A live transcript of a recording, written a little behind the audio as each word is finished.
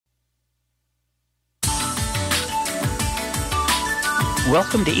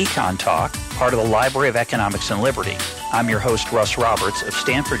Welcome to EconTalk, part of the Library of Economics and Liberty. I'm your host, Russ Roberts of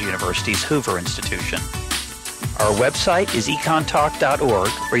Stanford University's Hoover Institution. Our website is econtalk.org,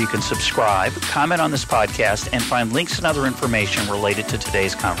 where you can subscribe, comment on this podcast, and find links and other information related to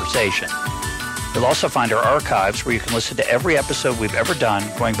today's conversation. You'll also find our archives where you can listen to every episode we've ever done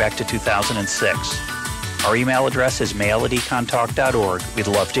going back to 2006. Our email address is mail@econtalk.org. We'd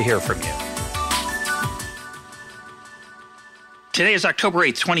love to hear from you. Today is October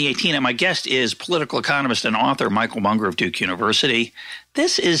 8th, 2018, and my guest is political economist and author Michael Munger of Duke University.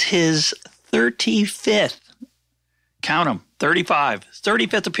 This is his 35th, count them,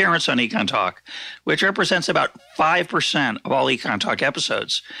 35th appearance on EconTalk, which represents about 5% of all EconTalk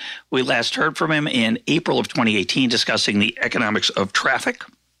episodes. We last heard from him in April of 2018 discussing the economics of traffic.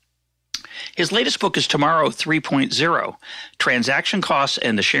 His latest book is Tomorrow 3.0, Transaction Costs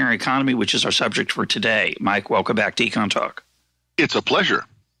and the Sharing Economy, which is our subject for today. Mike, welcome back to EconTalk. It's a pleasure.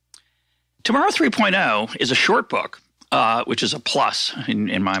 Tomorrow 3.0 is a short book, which is a plus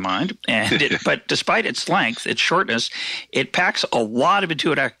in my mind. But despite its length, its shortness, it packs a lot of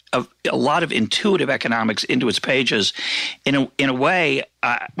intuitive economics into its pages. In a way,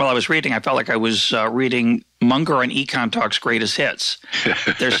 while I was reading, I felt like I was reading Munger and EconTalk's greatest hits.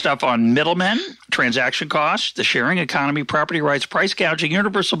 There's stuff on middlemen, transaction costs, the sharing economy, property rights, price gouging,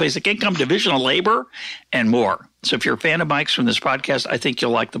 universal basic income, division of labor, and more. So if you're a fan of Mike's from this podcast, I think you'll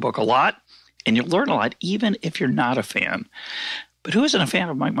like the book a lot, and you'll learn a lot, even if you're not a fan. But who isn't a fan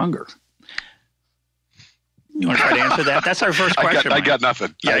of Mike Munger? You want to try to answer that? That's our first question. I got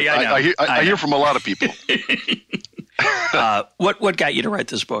nothing. I hear from a lot of people. What got you to write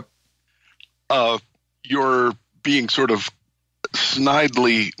this book? You're being sort of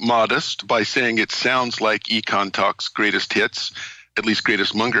snidely modest by saying it sounds like EconTalk's greatest hits, at least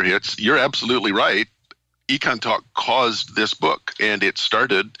greatest Munger hits. You're absolutely right. EconTalk caused this book, and it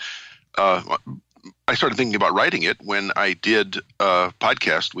started I started thinking about writing it when I did a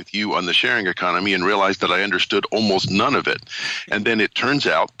podcast with you on the sharing economy and realized that I understood almost none of it. And then it turns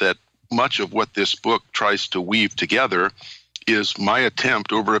out that much of what this book tries to weave together is my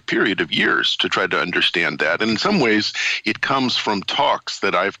attempt over a period of years to try to understand that. And in some ways, it comes from talks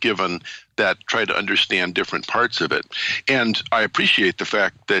that I've given that try to understand different parts of it. And I appreciate the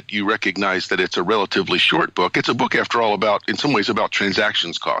fact that you recognize that it's a relatively short book. It's a book, after all, in some ways about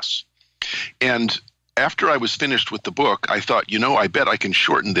transactions costs. And after I was finished with the book, I thought, I bet I can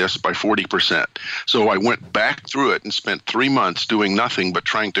shorten this by 40%. So I went back through it and spent 3 months doing nothing but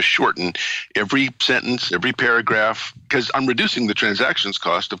trying to shorten every sentence, every paragraph, because I'm reducing the transactions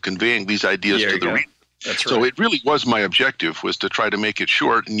cost of conveying these ideas to the reader. That's right. So it really was my objective, was to try to make it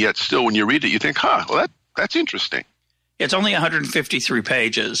short, and yet still when you read it, you think, that's interesting. It's only 153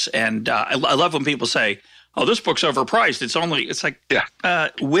 pages, and I love when people say, oh, this book's overpriced. It's like,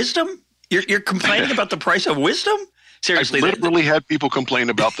 wisdom? You're complaining about the price of wisdom? Seriously. I've literally had people complain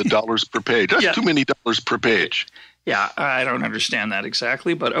about the dollars per page. That's too many dollars per page. Yeah, I don't understand that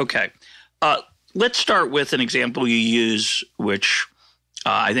exactly, but okay. Let's start with an example you use, which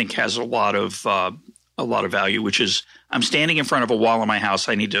I think has a lot of value, which is I'm standing in front of a wall in my house.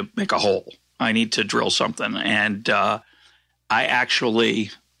 I need to make a hole. I need to drill something, and I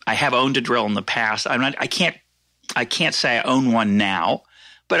have owned a drill in the past. I can't say I own one now.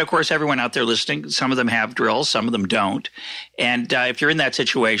 But, of course, everyone out there listening, some of them have drills, some of them don't. And if you're in that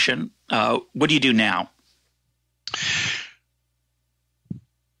situation, what do you do now?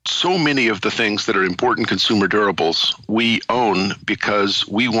 So many of the things that are important consumer durables we own because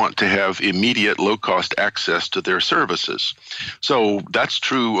we want to have immediate low-cost access to their services. So that's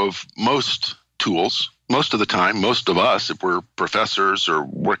true of most tools. Most of the time, most of us, if we're professors or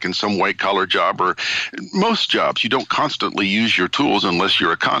work in some white-collar job, or most jobs, you don't constantly use your tools unless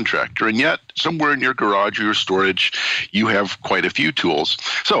you're a contractor. And yet, somewhere in your garage or your storage, you have quite a few tools.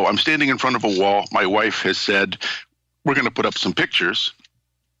 So I'm standing in front of a wall. My wife has said, we're going to put up some pictures.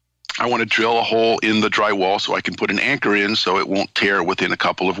 I want to drill a hole in the drywall so I can put an anchor in so it won't tear within a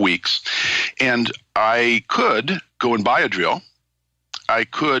couple of weeks. And I could go and buy a drill. I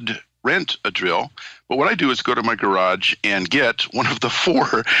could rent a drill. But what I do is go to my garage and get one of the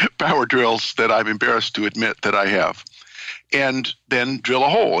 4 power drills that I'm embarrassed to admit that I have, and then drill a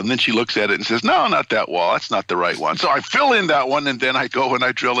hole. And then she looks at it and says, no, not that wall. That's not the right one. So I fill in that one, and then I go and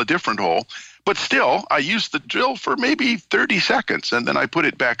I drill a different hole. But still, I use the drill for maybe 30 seconds, and then I put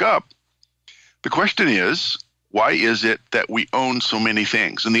it back up. The question is, why is it that we own so many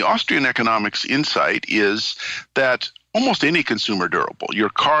things? And the Austrian economics insight is that almost any consumer durable, your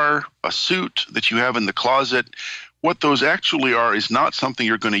car, a suit that you have in the closet, what those actually are is not something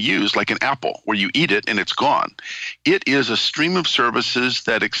you're going to use like an apple where you eat it and it's gone. It is a stream of services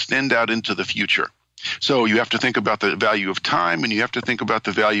that extend out into the future. So you have to think about the value of time and you have to think about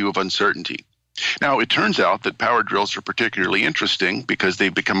the value of uncertainty. Now, it turns out that power drills are particularly interesting because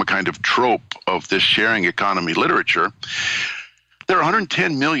they've become a kind of trope of this sharing economy literature. There are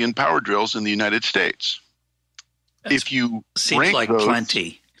 110 million power drills in the United States. If you seems rank like those,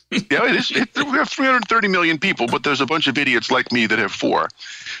 plenty. yeah, it is. We have 330 million people, but there's a bunch of idiots like me that have 4.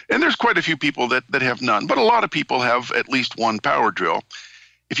 And there's quite a few people that have none. But a lot of people have at least one power drill.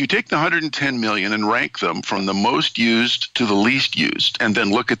 If you take the 110 million and rank them from the most used to the least used, and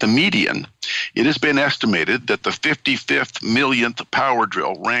then look at the median, it has been estimated that the 55th millionth power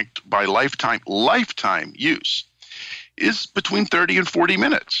drill ranked by lifetime use is between 30 and 40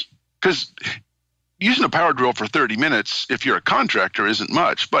 minutes. Because using a power drill for 30 minutes, if you're a contractor, isn't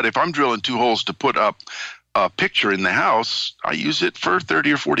much. But if I'm drilling 2 holes to put up a picture in the house, I use it for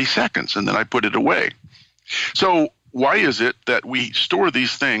 30 or 40 seconds, and then I put it away. So why is it that we store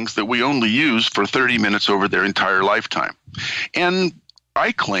these things that we only use for 30 minutes over their entire lifetime? And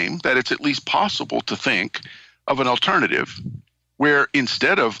I claim that it's at least possible to think of an alternative where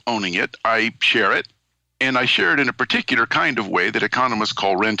instead of owning it, I share it. And I share it in a particular kind of way that economists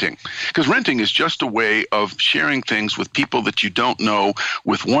call renting. Because renting is just a way of sharing things with people that you don't know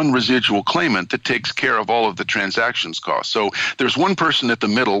with one residual claimant that takes care of all of the transactions costs. So there's one person at the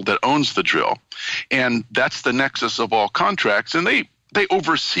middle that owns the drill, and that's the nexus of all contracts, and they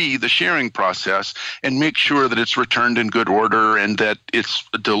oversee the sharing process and make sure that it's returned in good order and that it's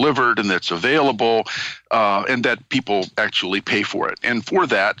delivered and that's available and that people actually pay for it. And for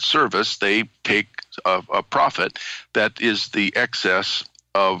that service, they take a profit that is the excess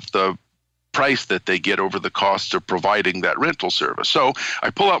of the price that they get over the cost of providing that rental service. So I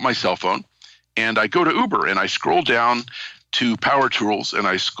pull out my cell phone and I go to Uber and I scroll down to power tools and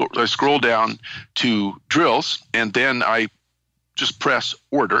I scroll down to drills, and then I just press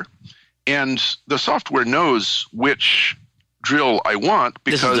order, and the software knows which drill I want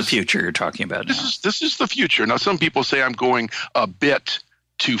because this is the future you're talking about now. This is the future. Now, some people say I'm going a bit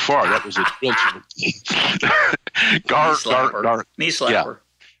too far. That was a drill tool. Knee slapper.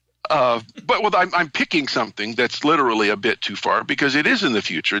 Yeah. But I'm picking something that's literally a bit too far because it is in the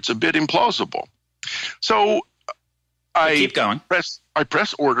future. It's a bit implausible. So I keep going. I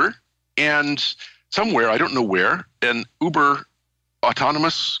press order, and somewhere, I don't know where, an Uber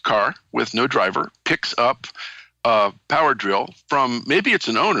autonomous car with no driver picks up a power drill from, maybe it's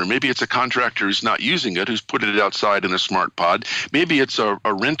an owner, maybe it's a contractor who's not using it, who's put it outside in a smart pod. Maybe it's a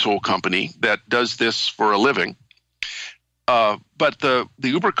rental company that does this for a living. But the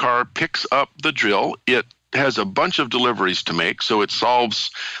Uber car picks up the drill. It has a bunch of deliveries to make, so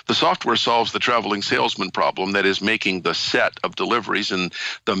the software solves the traveling salesman problem, that is making the set of deliveries and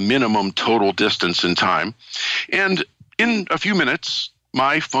the minimum total distance and time. And in a few minutes,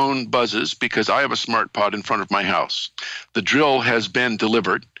 my phone buzzes because I have a smart pod in front of my house. The drill has been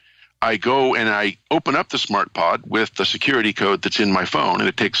delivered. I go and I open up the smart pod with the security code that's in my phone, and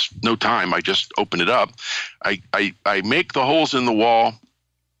it takes no time. I just open it up. I make the holes in the wall.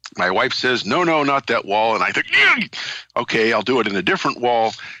 My wife says, no, not that wall. And I think, okay, I'll do it in a different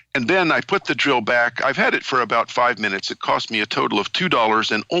wall. And then I put the drill back. I've had it for about 5 minutes. It cost me a total of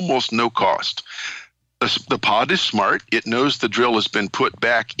 $2 and almost no cost. The pod is smart. It knows the drill has been put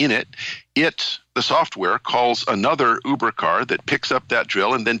back in it. The software calls another Uber car that picks up that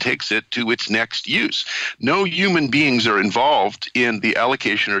drill and then takes it to its next use. No human beings are involved in the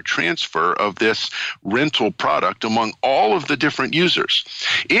allocation or transfer of this rental product among all of the different users.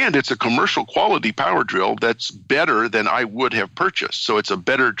 And it's a commercial quality power drill that's better than I would have purchased. So it's a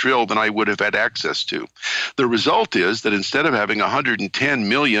better drill than I would have had access to. The result is that instead of having 110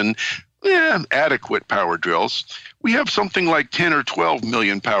 million adequate power drills, we have something like 10 or 12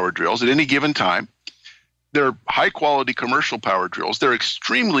 million power drills at any given time. They're high-quality commercial power drills. They're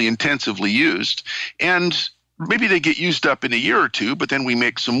extremely intensively used, and maybe they get used up in a year or two, but then we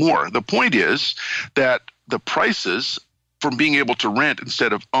make some more. The point is that the prices from being able to rent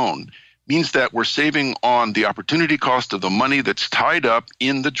instead of own means that we're saving on the opportunity cost of the money that's tied up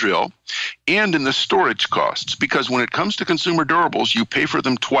in the drill and in the storage costs. Because when it comes to consumer durables, you pay for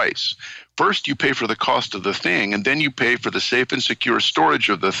them twice. First, you pay for the cost of the thing, and then you pay for the safe and secure storage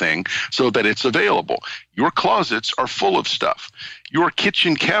of the thing so that it's available. Your closets are full of stuff. Your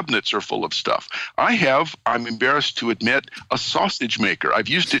kitchen cabinets are full of stuff. I'm embarrassed to admit, a sausage maker. I've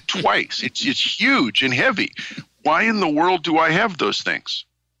used it twice. It's huge and heavy. Why in the world do I have those things?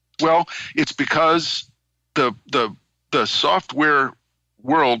 Well, it's because the software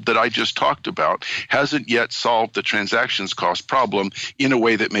world that I just talked about hasn't yet solved the transactions cost problem in a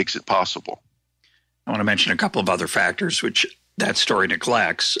way that makes it possible. I want to mention a couple of other factors which that story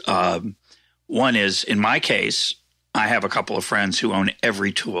neglects. One is, in my case, I have a couple of friends who own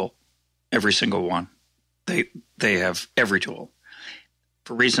every tool, every single one. They have every tool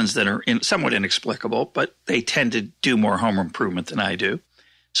for reasons that are somewhat inexplicable, but they tend to do more home improvement than I do.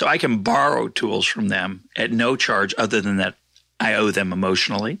 So I can borrow tools from them at no charge other than that I owe them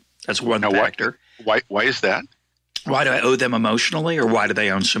emotionally. That's one factor. Why is that? Why do I owe them emotionally, or why do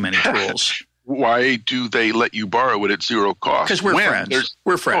they own so many tools? Why do they let you borrow it at zero cost? Because we're friends.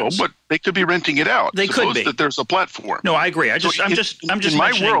 We're friends. Oh, but they could be renting it out. They could be. That there's a platform. No, I agree. I'm just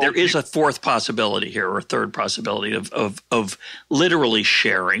mentioning there is a fourth possibility here, or a third possibility of literally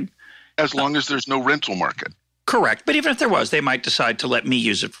sharing. As long as there's no rental market. There But even if there was, they might decide to let me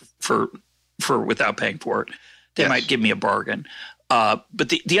use it for without paying for it. They might give me a bargain.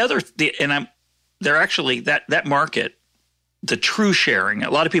 But they're actually that market. The true sharing,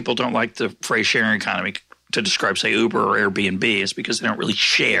 a lot of people don't like the phrase sharing economy to describe, say, Uber or Airbnb, is because they don't really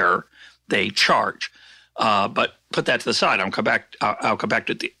share, they charge. But put that to the side. I'll come back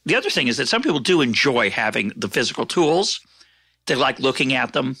to it. The other thing is that some people do enjoy having the physical tools. They like looking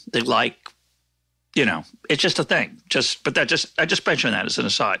at them. They like, it's just a thing. I just mentioned that as an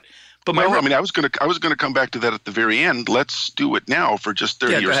aside. But I was going to come back to that at the very end. Let's do it now for just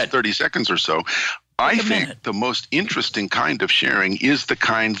 30 seconds or so. I think the most interesting kind of sharing is the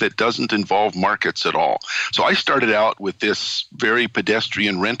kind that doesn't involve markets at all. So I started out with this very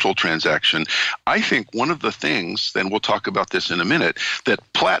pedestrian rental transaction. I think one of the things, and we'll talk about this in a minute, that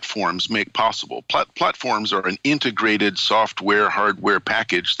platforms make possible. Platforms are an integrated software, hardware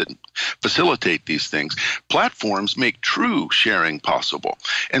package that facilitate these things. Platforms make true sharing possible.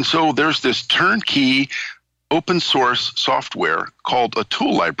 And so there's this turnkey open source software called a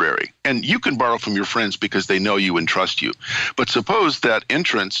tool library. And you can borrow from your friends because they know you and trust you. But suppose that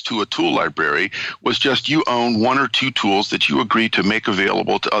entrance to a tool library was just you own one or two tools that you agree to make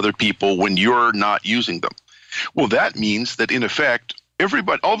available to other people when you're not using them. Well, that means that in effect,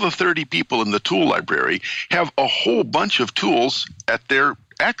 all the 30 people in the tool library have a whole bunch of tools at their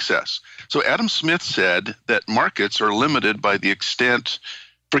access. So Adam Smith said that markets are limited by the extent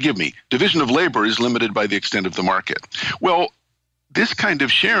division of labor is limited by the extent of the market. Well, this kind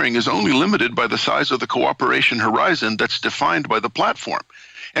of sharing is only limited by the size of the cooperation horizon that's defined by the platform.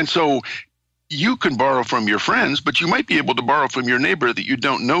 And so you can borrow from your friends, but you might be able to borrow from your neighbor that you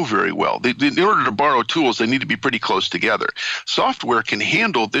don't know very well. In order to borrow tools, they need to be pretty close together. Software can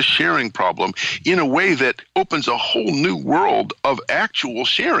handle this sharing problem in a way that opens a whole new world of actual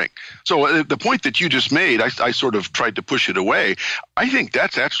sharing. So the point that you just made, I sort of tried to push it away. I think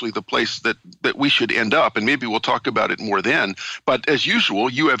that's actually the place that we should end up, and maybe we'll talk about it more then. But as usual,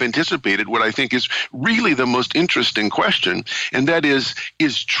 you have anticipated what I think is really the most interesting question, and that is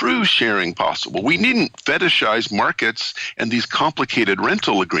true sharing possible? We needn't fetishize markets and these complicated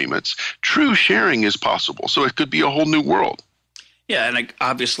rental agreements. True sharing is possible, so it could be a whole new world. Yeah, and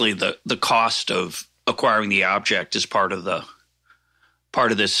obviously the cost of acquiring the object is part of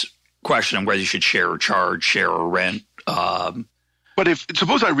this question on whether you should share or charge, share or rent. But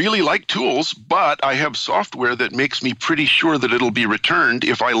suppose I really like tools, but I have software that makes me pretty sure that it'll be returned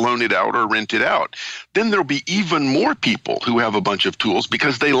if I loan it out or rent it out, then there'll be even more people who have a bunch of tools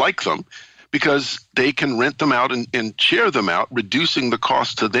because they like them, because they can rent them out and share them out, reducing the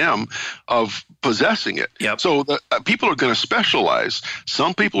cost to them of possessing it. Yep. So people are going to specialize.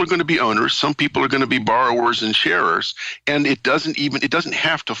 Some people are going to be owners. Some people are going to be borrowers and sharers. And it doesn't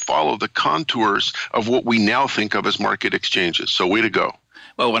have to follow the contours of what we now think of as market exchanges. So way to go.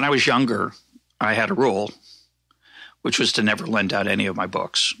 Well, when I was younger, I had a rule, which was to never lend out any of my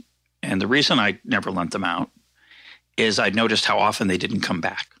books. And the reason I never lent them out is I noticed how often they didn't come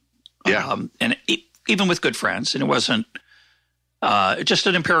back. Yeah. Even with good friends, and it wasn't just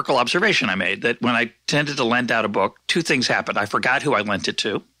an empirical observation I made, that when I tended to lend out a book, two things happened. I forgot who I lent it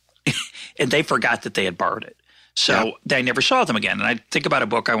to, and they forgot that they had borrowed it. So I never saw them again. And I'd think about a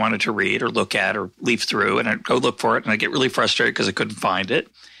book I wanted to read or look at or leaf through, and I'd go look for it, and I'd get really frustrated because I couldn't find it.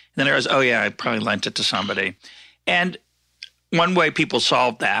 And then I was, I probably lent it to somebody. And one way people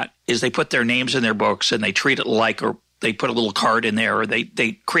solve that is they put their names in their books, and they treat it like they put a little card in there, or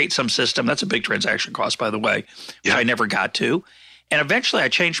they create some system. That's a big transaction cost, by the way, which I never got to. And eventually I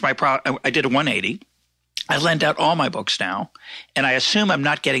changed I did a 180. I lend out all my books now, and I assume I'm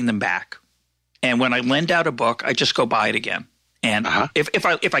not getting them back. And when I lend out a book, I just go buy it again. And if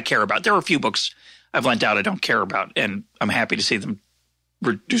I care about it. There are a few books I've lent out I don't care about, and I'm happy to see them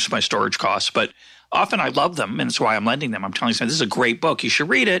reduce my storage costs. But often I love them, and it's why I'm lending them. I'm telling someone, this is a great book. You should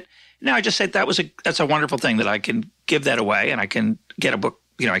read it. Now I just say that's a wonderful thing that I can give that away, and I can get a book.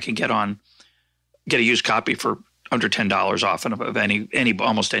 I can get a used copy for under $10 often of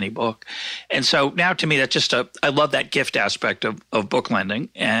almost any book. And so now to me, that's just I love that gift aspect of book lending.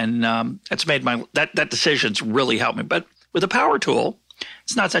 And that's made that decision's really helped me. But with a power tool,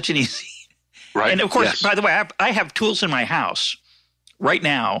 it's not such an easy. Right. And of course, yes. By the way, I have tools in my house right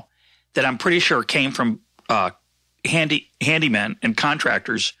now that I'm pretty sure came from handymen and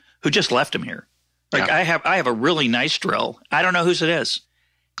contractors who just left them here. Like I have a really nice drill. I don't know whose it is.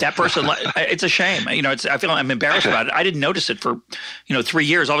 That person, it's a shame. I feel I'm embarrassed about it. I didn't notice it for, 3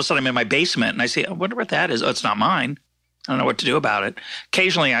 years. All of a sudden I'm in my basement and I say, I wonder what that is. Oh, it's not mine. I don't know what to do about it.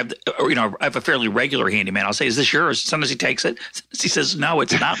 Occasionally I have a fairly regular handyman. I'll say, is this yours? Sometimes he takes it. He says, no,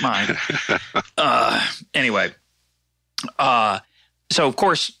 it's not mine. Anyway. So of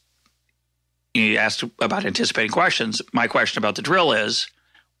course you asked about anticipating questions. My question about the drill is,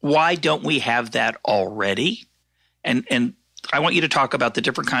 why don't we have that already? And I want you to talk about the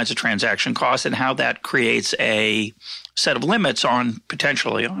different kinds of transaction costs and how that creates a set of limits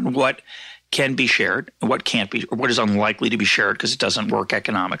potentially on what can be shared and what can't be, or what is unlikely to be shared because it doesn't work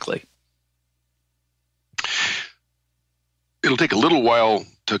economically. It'll take a little while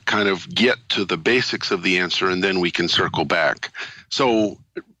to kind of get to the basics of the answer, and then we can circle back. So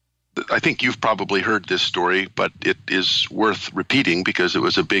I think you've probably heard this story, but it is worth repeating because it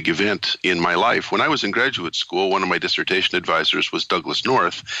was a big event in my life. When I was in graduate school, one of my dissertation advisors was Douglas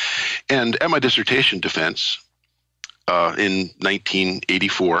North. And at my dissertation defense in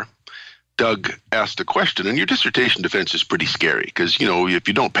 1984, Doug asked a question, and your dissertation defense is pretty scary because, if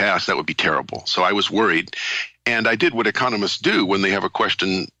you don't pass, that would be terrible. So I was worried, and I did what economists do when they have a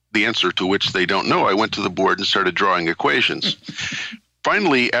question, the answer to which they don't know. I went to the board and started drawing equations.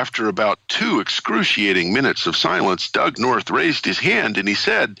 Finally, after about 2 excruciating minutes of silence, Doug North raised his hand and he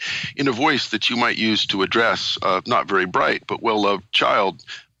said, in a voice that you might use to address a not very bright but well-loved child,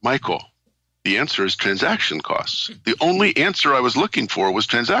 Michael, the answer is transaction costs. The only answer I was looking for was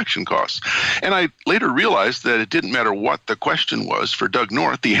transaction costs. And I later realized that it didn't matter what the question was for Doug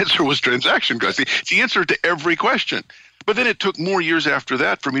North, the answer was transaction costs. It's the answer to every question. But then it took more years after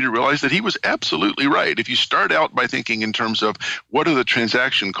that for me to realize that he was absolutely right. If you start out by thinking in terms of what are the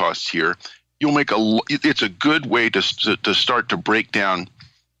transaction costs here, you'll make it's a good way to start to break down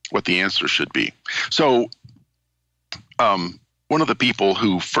what the answer should be. So one of the people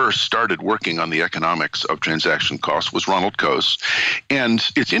who first started working on the economics of transaction costs was Ronald Coase. And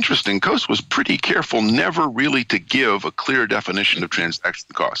it's interesting, Coase was pretty careful never really to give a clear definition of transaction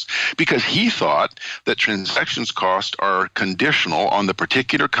costs because he thought that transactions costs are conditional on the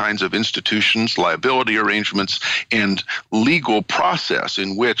particular kinds of institutions, liability arrangements, and legal process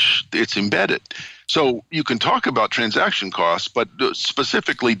in which it's embedded. So you can talk about transaction costs, but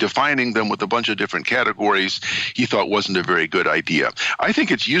specifically defining them with a bunch of different categories, he thought wasn't a very good idea. I think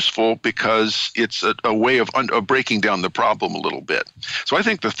it's useful because it's a way of breaking down the problem a little bit. So I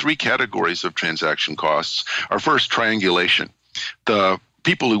think the 3 categories of transaction costs are first triangulation. The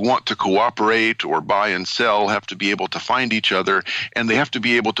people who want to cooperate or buy and sell have to be able to find each other, and they have to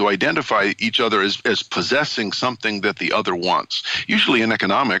be able to identify each other as possessing something that the other wants. Usually in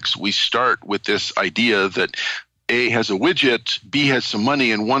economics, we start with this idea that A has a widget, B has some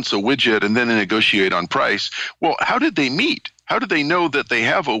money and wants a widget, and then they negotiate on price. Well, how did they meet? How do they know that they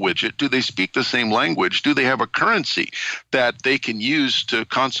have a widget? Do they speak the same language? Do they have a currency that they can use to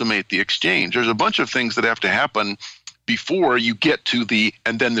consummate the exchange? There's a bunch of things that have to happen before you get to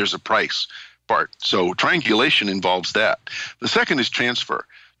and then there's a price part. So triangulation involves that. The second is transfer.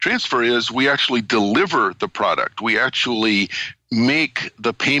 Transfer is we actually deliver the product. We actually make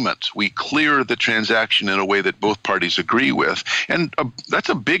the payment. We clear the transaction in a way that both parties agree with. And that's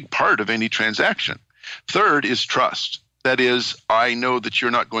a big part of any transaction. Third is trust. That is, I know that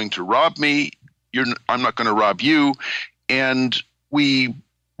you're not going to rob me. I'm not going to rob you. And we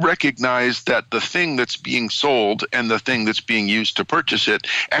recognize that the thing that's being sold and the thing that's being used to purchase it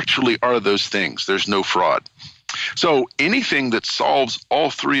actually are those things. There's no fraud. So anything that solves all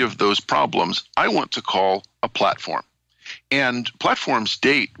 3 of those problems, I want to call a platform. And platforms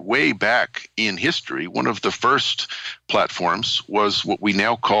date way back in history. One of the first platforms was what we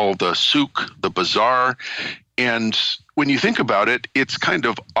now call the souk, the bazaar. And when you think about it, it's kind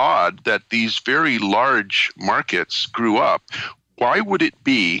of odd that these very large markets grew up. Why would it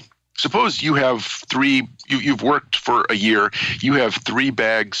be, suppose you have you've worked for a year, you have 3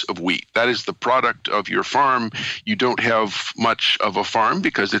 bags of wheat. That is the product of your farm. You don't have much of a farm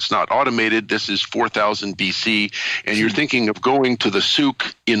because it's not automated. This is 4000 BC, and you're thinking of going to the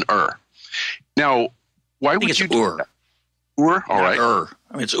souk in Ur. Now, why think would it's you do Ur. that? Ur? All right.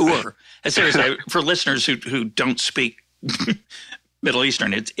 I mean, it's Ur. Seriously, for listeners who don't speak Middle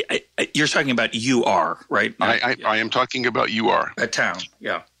Eastern, you're talking about UR, right? I am talking about UR. A town,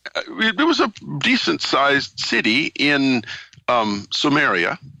 yeah. It was a decent-sized city in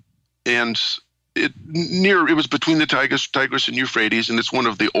Samaria, and it was between the Tigris and Euphrates, and it's one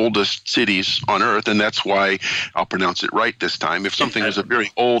of the oldest cities on earth, and that's why I'll pronounce it right this time. If something is a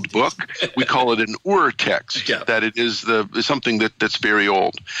very old book, we call it an Ur text. Yeah. That it is something that's very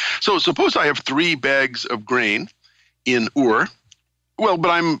old. So suppose I have 3 bags of grain in Ur. Well, but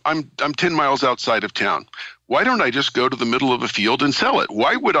I'm 10 miles outside of town. Why don't I just go to the middle of a field and sell it?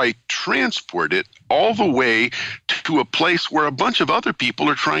 Why would I transport it all the way to a place where a bunch of other people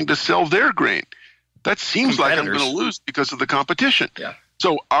are trying to sell their grain? That seems like I'm going to lose because of the competition. Yeah.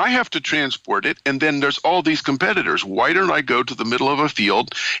 So I have to transport it, and then there's all these competitors. Why don't I go to the middle of a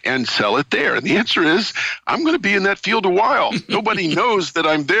field and sell it there? And the answer is, I'm going to be in that field a while. Nobody knows that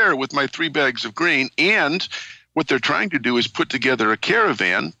I'm there with my 3 bags of grain, and what they're trying to do is put together a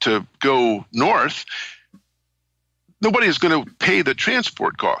caravan to go north. Nobody is going to pay the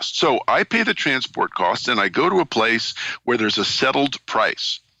transport costs. So I pay the transport costs, and I go to a place where there's a settled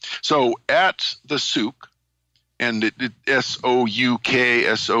price. So at the souk, and it S-O-U-K,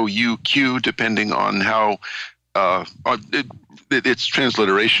 S-O-U-Q, depending on how it's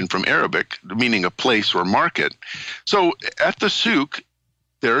transliteration from Arabic, meaning a place or market. So at the souk,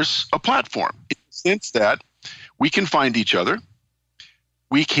 there's a platform in the sense that we can find each other.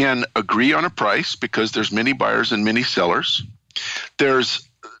 We can agree on a price because there's many buyers and many sellers. There's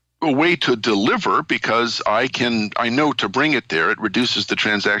a way to deliver because I know to bring it there. It reduces the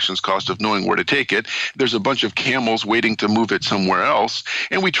transactions cost of knowing where to take it. There's a bunch of camels waiting to move it somewhere else.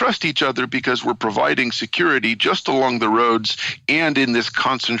 And we trust each other because we're providing security just along the roads and in this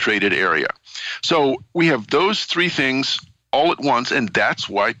concentrated area. So we have those 3 things all at once, and that's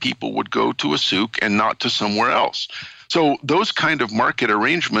why people would go to a souk and not to somewhere else. So those kind of market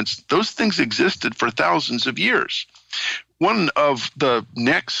arrangements, those things existed for thousands of years. One of the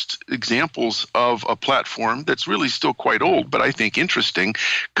next examples of a platform that's really still quite old, but I think interesting,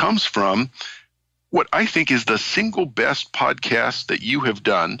 comes from what I think is the single best podcast that you have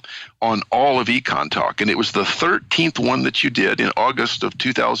done on all of EconTalk. And it was the 13th one that you did in August of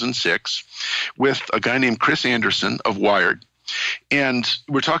 2006 with a guy named Chris Anderson of Wired. And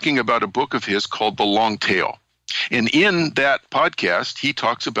we're talking about a book of his called The Long Tail. And in that podcast, he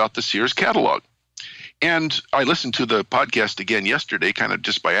talks about the Sears catalog. And I listened to the podcast again yesterday, kind of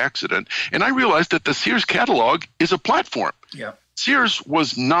just by accident, and I realized that the Sears catalog is a platform. Yeah. Sears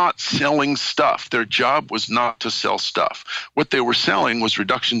was not selling stuff. Their job was not to sell stuff. What they were selling was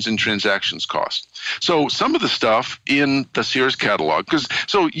reductions in transactions cost. So some of the stuff in the Sears catalog,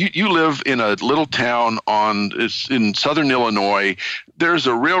 so you live in a little town in southern Illinois. There's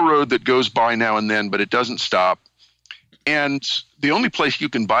a railroad that goes by now and then, but it doesn't stop. And the only place you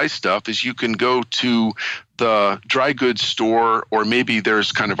can buy stuff is you can go to the dry goods store, or maybe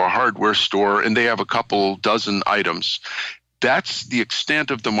there's kind of a hardware store and they have a couple dozen items. That's the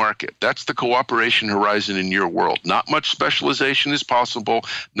extent of the market. That's the cooperation horizon in your world. Not much specialization is possible.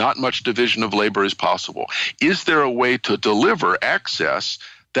 Not much division of labor is possible. Is there a way to deliver access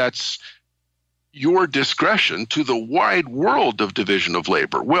that's your discretion to the wide world of division of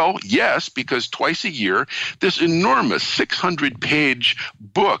labor? Well, yes, because twice a year, this enormous 600-page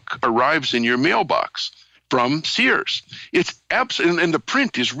book arrives in your mailbox from Sears. It's and the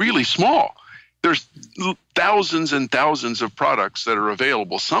print is really small. There's thousands and thousands of products that are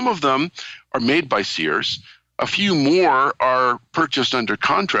available. Some of them are made by Sears. A few more are purchased under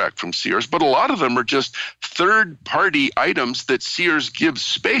contract from Sears, but a lot of them are just third-party items that Sears gives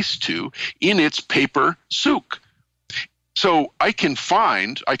space to in its paper souk. So I can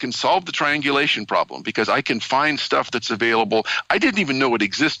solve the triangulation problem because I can find stuff that's available. I didn't even know it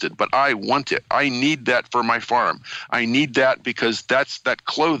existed, but I want it. I need that for my farm. I need that because that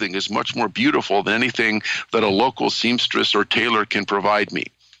clothing is much more beautiful than anything that a local seamstress or tailor can provide me.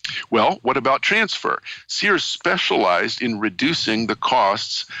 Well, what about transfer? Sears specialized in reducing the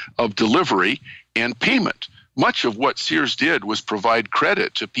costs of delivery and payment. Much of what Sears did was provide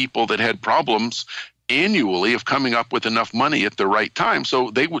credit to people that had problems annually of coming up with enough money at the right time.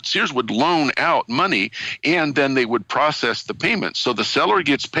 So Sears would loan out money and then they would process the payment. So the seller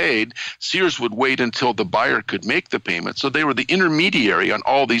gets paid, Sears would wait until the buyer could make the payment. So they were the intermediary on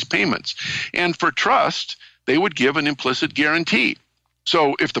all these payments. And for trust, they would give an implicit guarantee.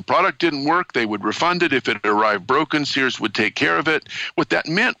 So if the product didn't work, they would refund it. If it arrived broken, Sears would take care of it. What that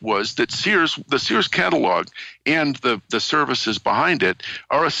meant was that the Sears catalog and the services behind it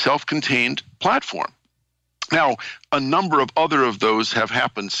are a self-contained platform. Now, a number of other of those have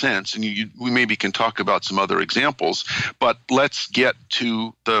happened since, and we maybe can talk about some other examples, but let's get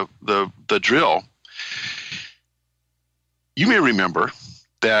to the drill. You may remember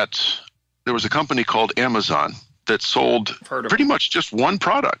that there was a company called Amazon that sold pretty much just one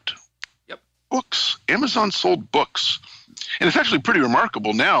product. Yep. Books. Amazon sold books. And it's actually pretty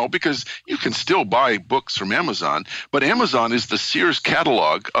remarkable now because you can still buy books from Amazon, but Amazon is the Sears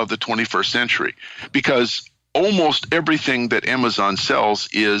catalog of the 21st century because almost everything that Amazon sells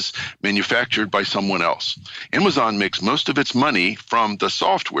is manufactured by someone else. Amazon makes most of its money from the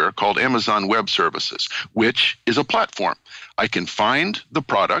software called Amazon Web Services, which is a platform. I can find the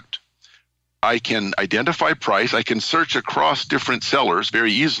product. I can identify price. I can search across different sellers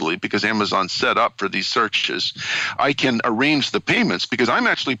very easily because Amazon's set up for these searches. I can arrange the payments because I'm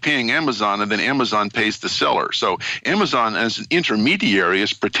actually paying Amazon and then Amazon pays the seller. So Amazon as an intermediary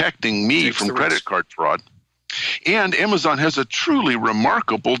is protecting me from credit card fraud. And Amazon has a truly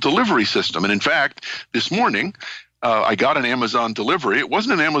remarkable delivery system. And in fact, this morning, I got an Amazon delivery. It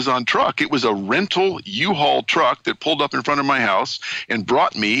wasn't an Amazon truck. It was a rental U-Haul truck that pulled up in front of my house and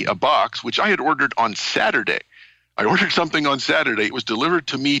brought me a box, which I had ordered on Saturday. I ordered something on Saturday. It was delivered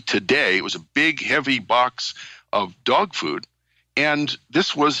to me today. It was a big, heavy box of dog food. And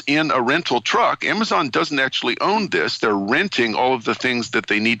this was in a rental truck. Amazon doesn't actually own this. They're renting all of the things that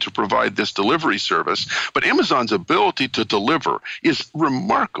they need to provide this delivery service. But Amazon's ability to deliver is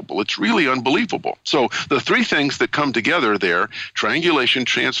remarkable. It's really unbelievable. So the three things that come together there, triangulation,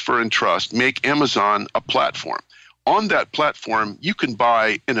 transfer, and trust, make Amazon a platform. On that platform, you can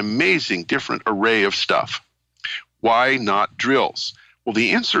buy an amazing different array of stuff. Why not drills? Well,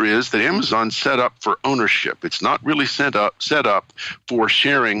 the answer is that Amazon's set up for ownership. It's not really set up for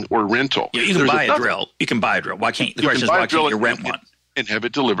sharing or rental. You can buy a drill. You can buy a drill. Why can't the question is why can't you rent one? And have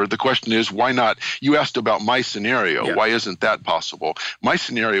it delivered. The question is, why not? You asked about my scenario. Yeah. Why isn't that possible? My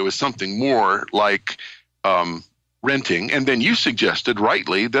scenario is something more like renting, and then you suggested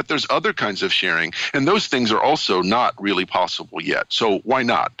rightly that there's other kinds of sharing, and those things are also not really possible yet. So why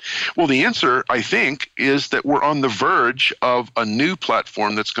not? Well, the answer, I think, is that we're on the verge of a new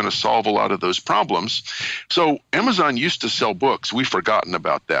platform that's going to solve a lot of those problems. So Amazon used to sell books. We've forgotten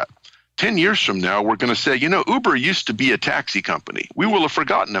about that. 10 years from now, we're going to say, Uber used to be a taxi company. We will have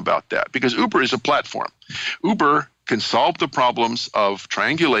forgotten about that because Uber is a platform. Uber can solve the problems of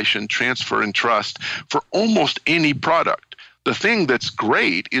triangulation, transfer, and trust for almost any product. The thing that's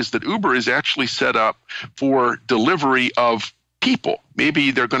great is that Uber is actually set up for delivery of people.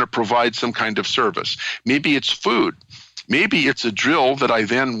 Maybe they're going to provide some kind of service. Maybe it's food. Maybe it's a drill that I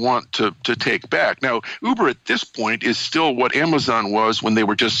then want to take back. Now, Uber at this point is still what Amazon was when they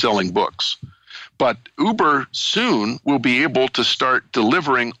were just selling books. But Uber soon will be able to start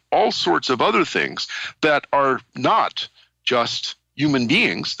delivering all sorts of other things that are not just human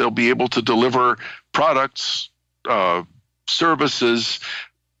beings. They'll be able to deliver products, services.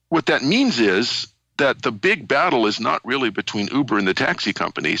 What that means is that the big battle is not really between Uber and the taxi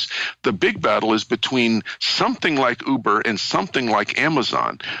companies. The big battle is between something like Uber and something like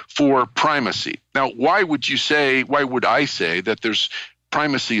Amazon for primacy. Now, why would I say that there's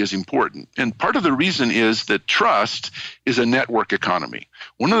primacy is important? And part of the reason is that trust is a network economy.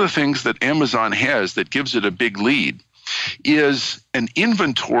 One of the things that Amazon has that gives it a big lead is an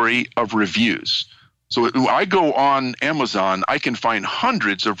inventory of reviews. So when I go on Amazon, I can find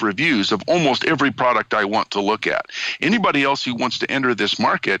hundreds of reviews of almost every product I want to look at. Anybody else who wants to enter this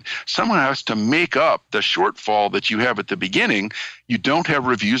market, someone has to make up the shortfall that you have at the beginning. You don't have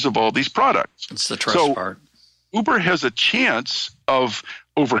reviews of all these products. It's the trust part. Uber has a chance of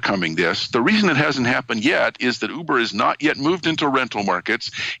overcoming this. The reason it hasn't happened yet is that Uber has not yet moved into rental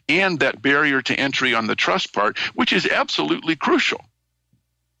markets and that barrier to entry on the trust part, which is absolutely crucial.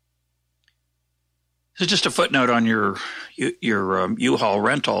 So just a footnote on your U-Haul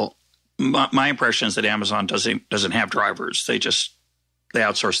rental. My impression is that Amazon doesn't have drivers. They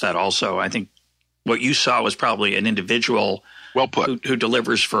outsource that also. I think what you saw was probably an individual well put who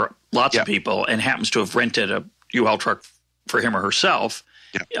delivers for lots of people and happens to have rented a U-Haul truck for him or herself.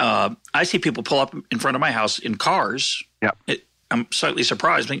 Yeah. I see people pull up in front of my house in cars. Yeah. I'm slightly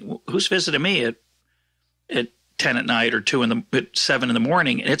surprised. I mean, who's visiting me at 10 at night or 7 in the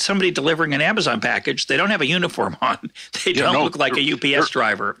morning? And it's somebody delivering an Amazon package. They don't have a uniform on. They don't look like a UPS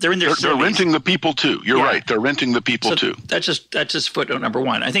driver. They're in their They're renting the people too. You're right. They're renting the people too. That's just footnote number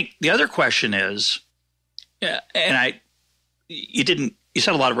one. I think the other question is, and you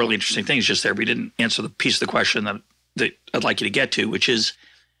said a lot of really interesting things just there, but you didn't answer the piece of the question that I'd like you to get to, which is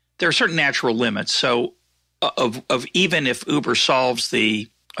there are certain natural limits. So of even if Uber solves the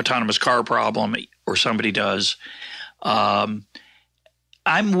autonomous car problem or somebody does, I'm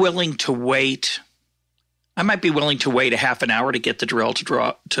willing to wait. I might be willing to wait a half an hour to get the drill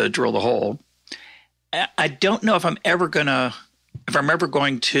to drill the hole. I don't know if I'm ever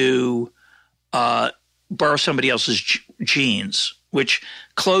going to borrow somebody else's jeans, which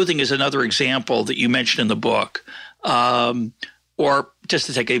clothing is another example that you mentioned in the book. Or just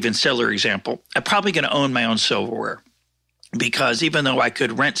to take an even sillier example, I'm probably going to own my own silverware, because even though I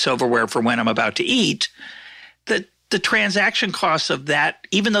could rent silverware for when I'm about to eat, the transaction costs of that,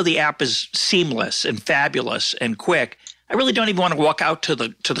 even though the app is seamless and fabulous and quick, I really don't even want to walk out to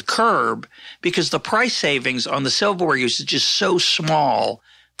the curb, because the price savings on the silverware usage is so small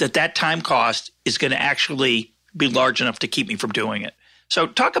that time cost is going to actually be large enough to keep me from doing it. So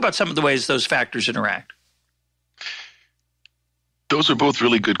talk about some of the ways those factors interact. Those are both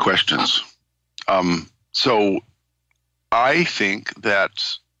really good questions. So I think that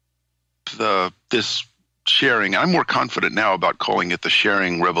this sharing, I'm more confident now about calling it the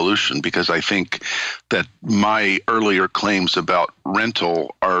sharing revolution, because I think that my earlier claims about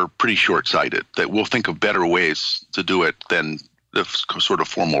rental are pretty short-sighted, that we'll think of better ways to do it than the sort of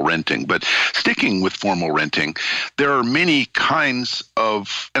formal renting. But sticking with formal renting, there are many kinds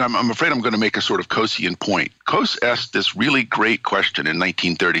of, and I'm afraid I'm going to make a sort of Coasean point. Coase asked this really great question in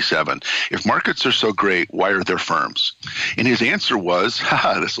 1937. If markets are so great, why are there firms? And his answer was,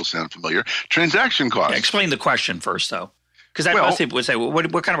 this will sound familiar, transaction costs. Yeah, explain the question first, though. Because most people would say, well,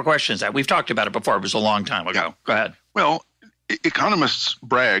 what kind of a question is that? We've talked about it before. It was a long time ago. Yeah. Go ahead. Well, economists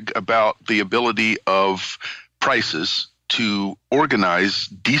brag about the ability of prices to organize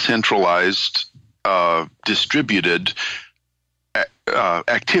decentralized, distributed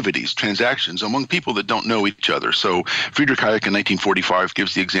activities, transactions among people that don't know each other. So Friedrich Hayek in 1945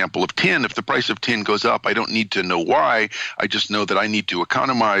 gives the example of tin. If the price of tin goes up, I don't need to know why. I just know that I need to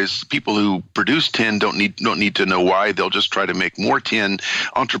economize. People who produce tin don't need to know why. They'll just try to make more tin.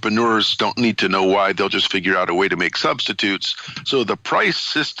 Entrepreneurs don't need to know why. They'll just figure out a way to make substitutes. So the price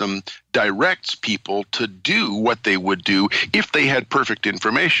system directs people to do what they would do if they had perfect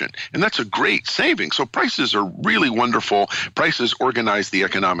information. And that's a great saving. So prices are really wonderful. Prices organize the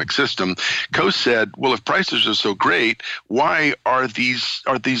economic system. Coase said, well, if prices are so great, why are these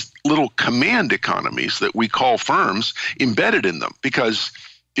little command economies that we call firms embedded in them? Because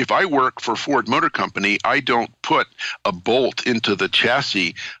if I work for Ford Motor Company, I don't put a bolt into the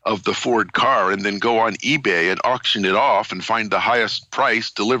chassis of the Ford car and then go on eBay and auction it off and find the highest price,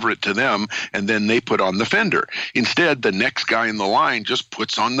 deliver it to them, and then they put on the fender. Instead, the next guy in the line just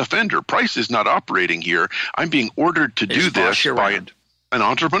puts on the fender. Price is not operating here. I'm being ordered to do this by an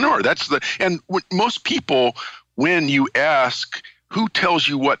entrepreneur. Most people, when you ask who tells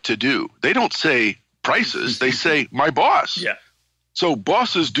you what to do, they don't say prices. They say my boss. Yeah. So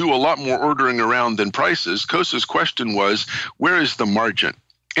bosses do a lot more ordering around than prices. Coase's question was, where is the margin?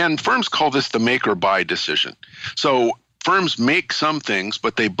 And firms call this the make or buy decision. So firms make some things,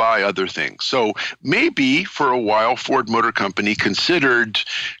 but they buy other things. So maybe for a while, Ford Motor Company considered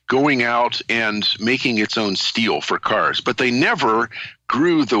going out and making its own steel for cars, but they never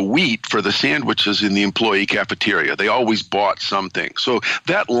grew the wheat for the sandwiches in the employee cafeteria. They always bought something. So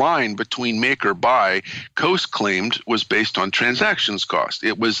that line between make or buy, Coase claimed, was based on transactions cost.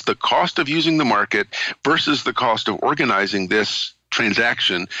 It was the cost of using the market versus the cost of organizing this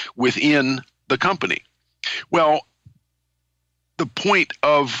transaction within the company. Well, the point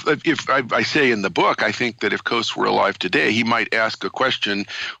of, if I say in the book, I think that if Coase were alive today, he might ask a question,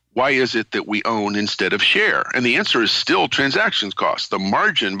 why is it that we own instead of share? And the answer is still transactions cost. The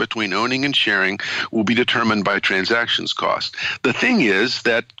margin between owning and sharing will be determined by transactions cost. The thing is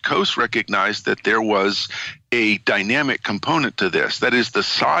that Coase recognized that there was a dynamic component to this. That is, the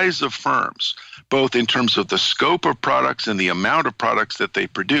size of firms, both in terms of the scope of products and the amount of products that they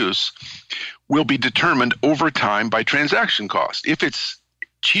produce, will be determined over time by transaction cost. If it's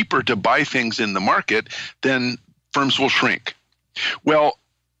cheaper to buy things in the market, then firms will shrink. Well,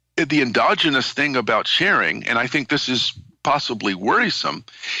 the endogenous thing about sharing, and I think this is possibly worrisome,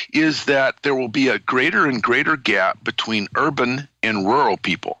 is that there will be a greater and greater gap between urban and rural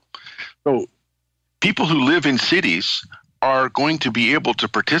people. So people who live in cities are going to be able to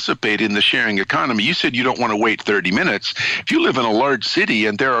participate in the sharing economy. You said you don't want to wait 30 minutes. If you live in a large city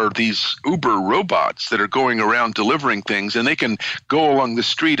and there are these Uber robots that are going around delivering things, and they can go along the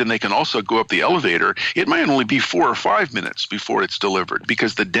street and they can also go up the elevator, it might only be 4 or 5 minutes before it's delivered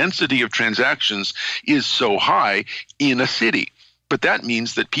because the density of transactions is so high in a city. But that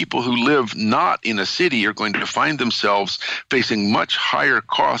means that people who live not in a city are going to find themselves facing much higher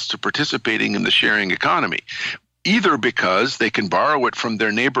costs of participating in the sharing economy, either because they can borrow it from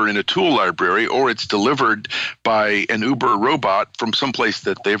their neighbor in a tool library or it's delivered by an Uber robot from someplace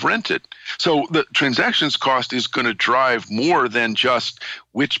that they've rented. So the transactions cost is going to drive more than just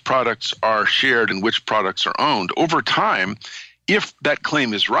which products are shared and which products are owned. Over time, if that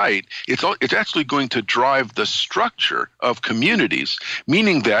claim is right, it's actually going to drive the structure of communities,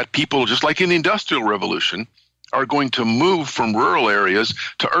 meaning that people, just like in the Industrial Revolution, are going to move from rural areas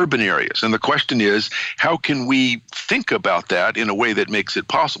to urban areas. And the question is, how can we think about that in a way that makes it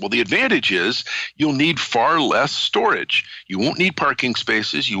possible? The advantage is you'll need far less storage. You won't need parking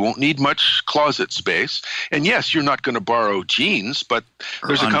spaces. You won't need much closet space. And yes, you're not going to borrow jeans, but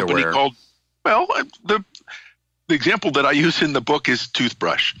there's a company called, the example that I use in the book is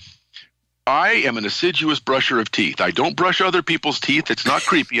toothbrush. I am an assiduous brusher of teeth. I don't brush other people's teeth. It's not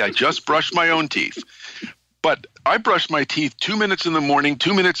creepy. I just brush my own teeth. But I brush my teeth 2 minutes in the morning,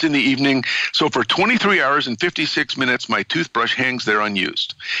 2 minutes in the evening. So for 23 hours and 56 minutes, my toothbrush hangs there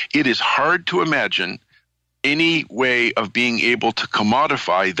unused. It is hard to imagine any way of being able to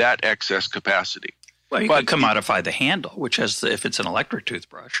commodify that excess capacity. Well, you could commodify the handle, which has, if it's an electric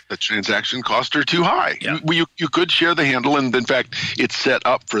toothbrush. The transaction costs are too high. Yeah. You could share the handle, and in fact, it's set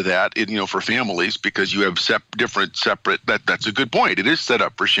up for that. For families, because you have separate. That's a good point. It is set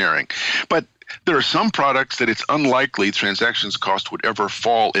up for sharing, but there are some products that it's unlikely transactions cost would ever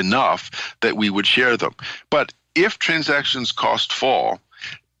fall enough that we would share them. But if transactions cost fall,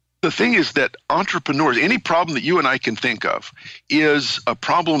 the thing is that entrepreneurs, any problem that you and I can think of is a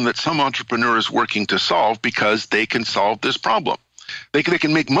problem that some entrepreneur is working to solve because they can solve this problem. They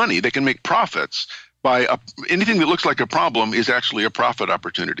can make money. They can make profits by anything that looks like a problem is actually a profit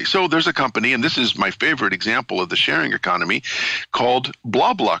opportunity. So there's a company, and this is my favorite example of the sharing economy, called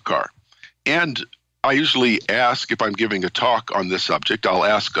BlaBlaCar. And I usually ask, if I'm giving a talk on this subject, I'll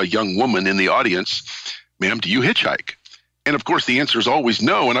ask a young woman in the audience, ma'am, do you hitchhike? And of course, the answer is always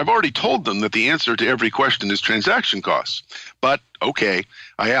no. And I've already told them that the answer to every question is transaction costs. But okay,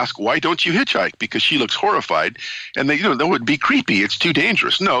 I ask, why don't you hitchhike? Because she looks horrified. And that would be creepy. It's too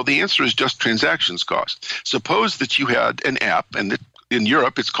dangerous. No, the answer is just transactions cost. Suppose that you had an app, and in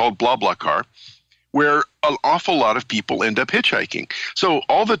Europe, it's called BlaBlaCar, where an awful lot of people end up hitchhiking. So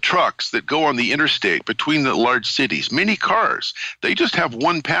all the trucks that go on the interstate between the large cities, many cars, they just have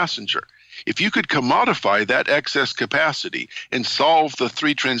one passenger. If you could commodify that excess capacity and solve the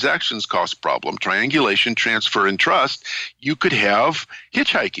 3 transactions cost problem, triangulation, transfer, and trust, you could have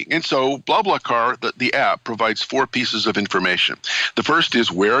hitchhiking. And so BlaBlaCar, the app, provides 4 pieces of information. The first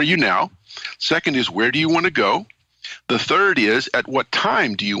is, where are you now? Second is, where do you want to go? The third is, at what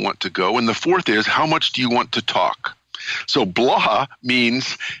time do you want to go? And the fourth is, how much do you want to talk? So blah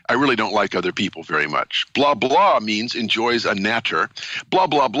means I really don't like other people very much. Blah, blah means enjoys a natter. Blah,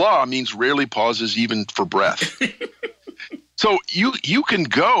 blah, blah means rarely pauses even for breath. So you can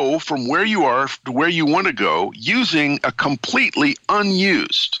go from where you are to where you want to go using a completely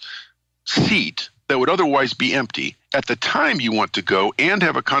unused seat that would otherwise be empty at the time you want to go and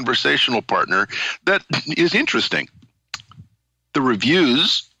have a conversational partner that is interesting. The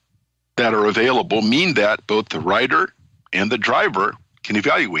reviews that are available mean that both the rider and the driver can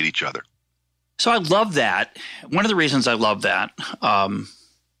evaluate each other. So I love that. One of the reasons I love that,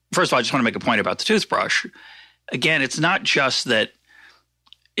 first of all, I just want to make a point about the toothbrush. Again, it's not just that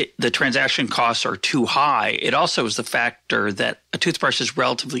the transaction costs are too high. It also is the factor that a toothbrush is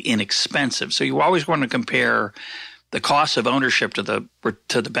relatively inexpensive. So you always want to compare the cost of ownership to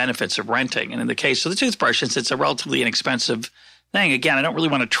the benefits of renting. And in the case of the toothbrush, since it's a relatively inexpensive thing, again, I don't really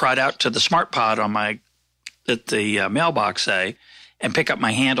want to trot out to the smart pod at the mailbox, say, and pick up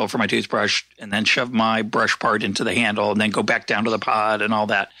my handle for my toothbrush and then shove my brush part into the handle and then go back down to the pod and all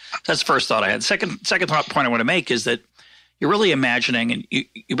that. So that's the first thought I had. Second point I want to make is that you're really imagining, and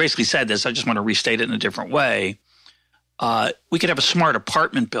you basically said this, I just want to restate it in a different way. We could have a smart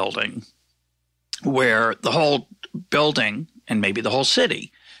apartment building where the whole building and maybe the whole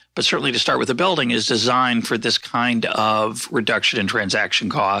city, but certainly to start with the building, is designed for this kind of reduction in transaction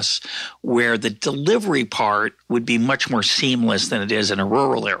costs where the delivery part would be much more seamless than it is in a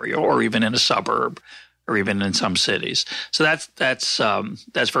rural area or even in a suburb or even in some cities. So that's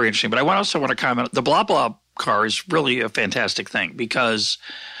very interesting. But I also want to comment, the BlaBlaCar car is really a fantastic thing because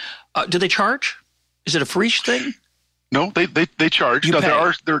do they charge? Is it a free thing? No, they charge. You Now,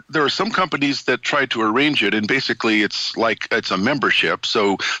 pay. there are some companies that try to arrange it, and basically it's a membership.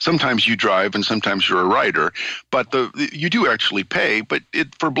 So sometimes you drive and sometimes you're a rider, but you do actually pay. But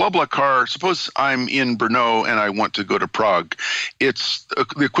for BlaBlaCar, suppose I'm in Brno and I want to go to Prague, it's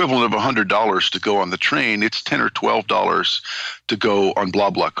the equivalent of $100 to go on the train. It's $10 or $12 to go on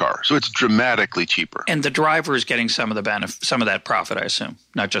BlaBlaCar. So it's dramatically cheaper. And the driver is getting some of the benefit, some of that profit, I assume,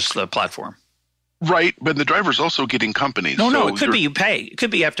 not just the platform. Right, but the driver's also getting companies. No, it could be you pay. It could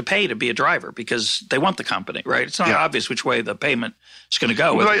be you have to pay to be a driver because they want the company, right? It's not obvious which way the payment is going to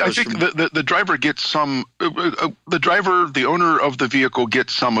go. Well, I think the driver gets some. The driver, the owner of the vehicle,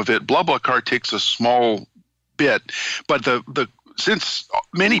 gets some of it. BlaBlaCar takes a small bit, but since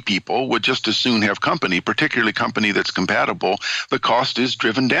many people would just as soon have company, particularly company that's compatible, the cost is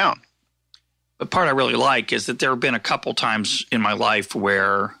driven down. The part I really like is that there have been a couple times in my life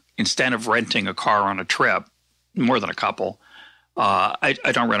where instead of renting a car on a trip, more than a couple, I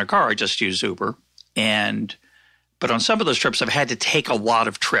don't rent a car. I just use Uber. But on some of those trips, I've had to take a lot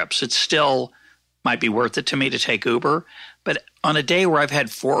of trips. It still might be worth it to me to take Uber. But on a day where I've had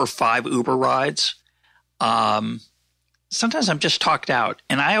 4 or 5 Uber rides, sometimes I'm just talked out.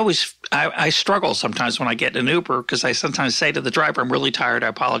 And I struggle sometimes when I get in an Uber because I sometimes say to the driver, I'm really tired. I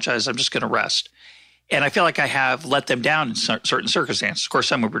apologize. I'm just going to rest. And I feel like I have let them down in certain circumstances. Of course,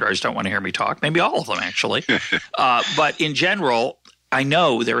 some Uber drivers don't want to hear me talk. Maybe all of them, actually. But in general, I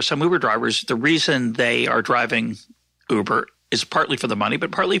know there are some Uber drivers. The reason they are driving Uber is partly for the money,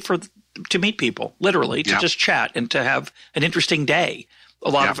 but partly to meet people, literally, to just chat and to have an interesting day. A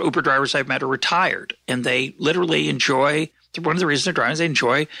lot of Uber drivers I've met are retired, and they literally enjoy – one of the reasons they're driving is they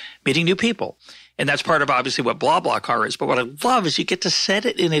enjoy meeting new people. And that's part of obviously what BlaBlaCar is. But what I love is you get to set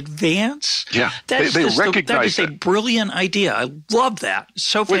it in advance. Yeah, they recognize that is a brilliant idea. I love that. It's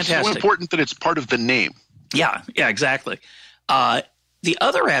so fantastic. It's so important that it's part of the name. Yeah, exactly. The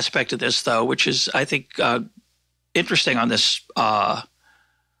other aspect of this, though, which is I think interesting on this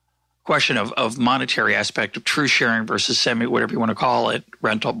question of monetary aspect of true sharing versus semi, whatever you want to call it,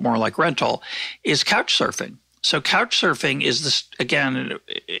 rental, more like rental, is couch surfing. So couch surfing is this, again,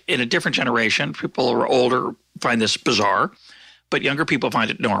 in a different generation. People who are older find this bizarre, but younger people find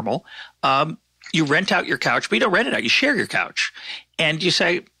it normal. You rent out your couch, but you don't rent it out. You share your couch. And you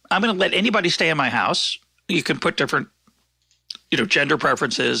say, I'm going to let anybody stay in my house. You can put different gender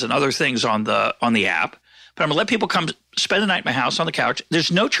preferences and other things on the app. But I'm going to let people come spend the night in my house on the couch.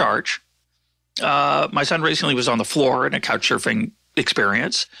 There's no charge. My son recently was on the floor in a couch surfing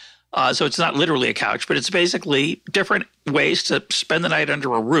experience. So it's not literally a couch, but it's basically different ways to spend the night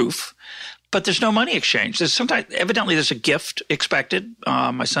under a roof. But there's no money exchange. Evidently there's a gift expected.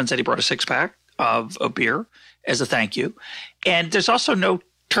 My son said he brought a 6-pack of beer as a thank you. And there's also no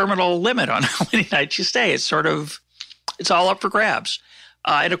terminal limit on how many nights you stay. It's all up for grabs.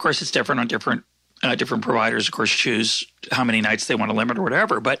 And of course it's different on different providers, of course, choose how many nights they want to limit or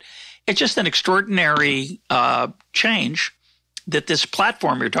whatever. But it's just an extraordinary change that this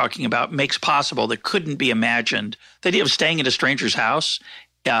platform you're talking about makes possible that couldn't be imagined. The idea of staying in a stranger's house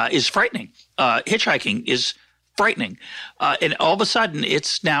is frightening. Hitchhiking is frightening. And all of a sudden,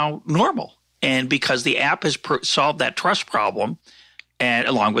 it's now normal. And because the app has solved that trust problem, and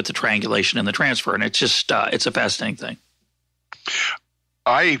along with the triangulation and the transfer, and it's just it's a fascinating thing.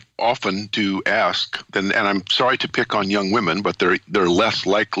 I often do ask, and I'm sorry to pick on young women, but they're less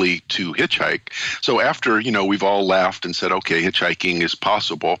likely to hitchhike. So after, we've all laughed and said, okay, hitchhiking is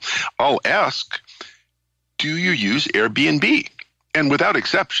possible, I'll ask, do you use Airbnb? And without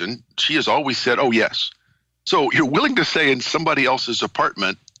exception, she has always said, oh, yes. So you're willing to stay in somebody else's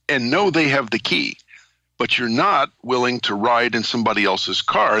apartment and know they have the key, but you're not willing to ride in somebody else's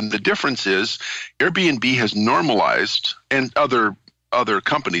car. And the difference is Airbnb has normalized, and other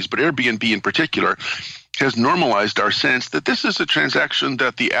companies, but Airbnb in particular, has normalized our sense that this is a transaction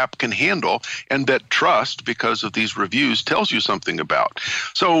that the app can handle and that trust, because of these reviews, tells you something about.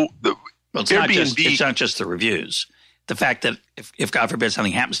 So it's not just the reviews. The fact that if God forbid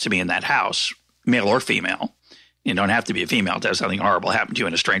something happens to me in that house, male or female, you don't have to be a female to have something horrible happen to you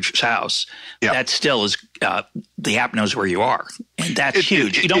in a stranger's house. Yeah. That still is the app knows where you are. And that's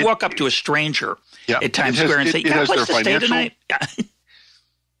huge. You don't walk up to a stranger at Times Square and say, you got a place to stay tonight?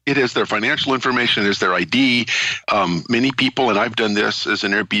 It has their financial information, it has their ID. Many people, and I've done this as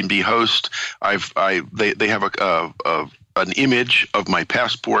an Airbnb host, they have an image of my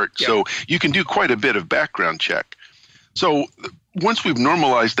passport. Yep. So you can do quite a bit of background check. So once we've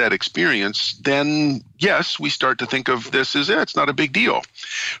normalized that experience, then yes, we start to think of this as it's not a big deal.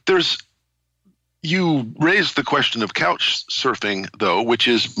 There's You raised the question of couch surfing, though, which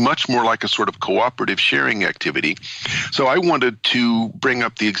is much more like a sort of cooperative sharing activity. So I wanted to bring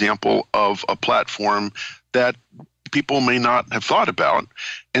up the example of a platform that people may not have thought about,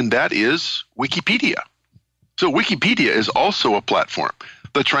 and that is Wikipedia. So Wikipedia is also a platform.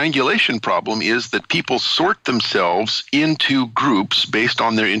 The triangulation problem is that people sort themselves into groups based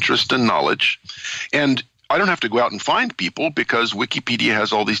on their interest and knowledge, and I don't have to go out and find people because Wikipedia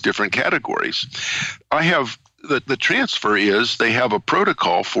has all these different categories. I have the transfer is they have a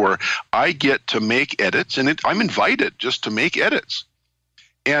protocol for I get to make edits, and I'm invited just to make edits.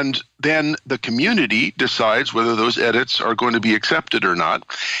 And then the community decides whether those edits are going to be accepted or not.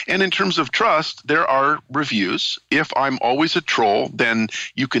 And in terms of trust, there are reviews. If I'm always a troll, then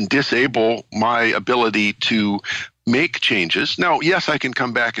you can disable my ability to make changes. Now, yes, I can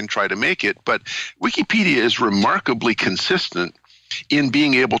come back and try to make it, but Wikipedia is remarkably consistent in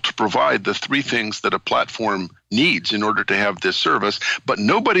being able to provide the three things that a platform needs in order to have this service, but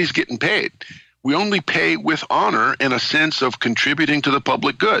nobody's getting paid. We only pay with honor and a sense of contributing to the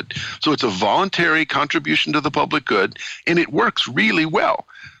public good. So it's a voluntary contribution to the public good, and it works really well.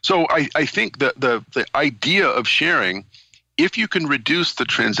 So I think that the idea of sharing, if you can reduce the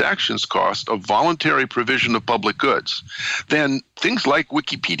transactions cost of voluntary provision of public goods, then things like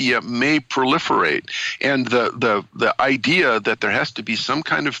Wikipedia may proliferate. And the idea that there has to be some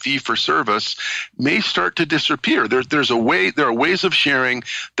kind of fee for service may start to disappear. There are ways of sharing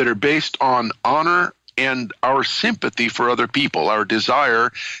that are based on honor and our sympathy for other people, our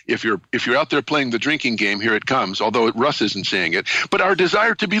desire. If you're out there playing the drinking game, here it comes, although Russ isn't saying it, but our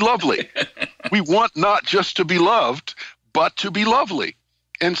desire to be lovely. We want not just to be loved, but to be lovely.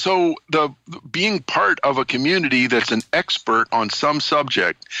 And so being part of a community that's an expert on some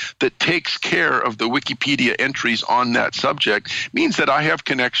subject that takes care of the Wikipedia entries on that subject means that I have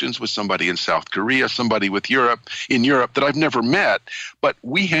connections with somebody in South Korea, somebody in Europe that I've never met, but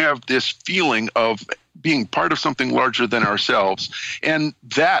we have this feeling of being part of something larger than ourselves. And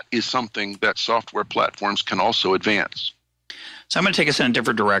that is something that software platforms can also advance. So I'm going to take us in a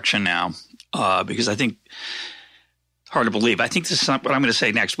different direction now because I think hard to believe. I think this is what I'm going to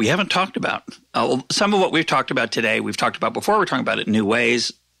say next. We haven't talked about some of what we've talked about today. We've talked about before. We're talking about it in new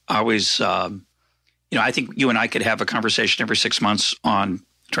ways. I always, I think you and I could have a conversation every 6 months on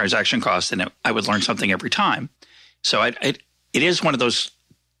transaction costs, and I would learn something every time. So it is one of those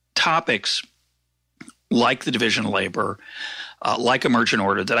topics like the division of labor, like emergent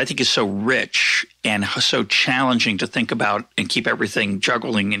order, that I think is so rich and so challenging to think about and keep everything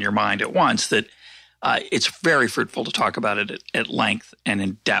juggling in your mind at once that it's very fruitful to talk about it at length and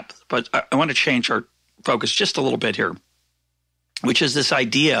in depth. But I want to change our focus just a little bit here, which is this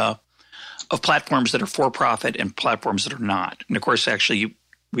idea of platforms that are for-profit and platforms that are not. And, of course, actually,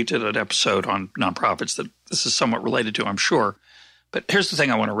 we did an episode on nonprofits that this is somewhat related to, I'm sure. But here's the thing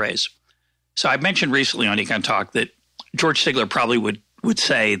I want to raise. So I mentioned recently on EconTalk that George Stigler probably would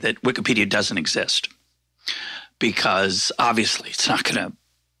say that Wikipedia doesn't exist because obviously it's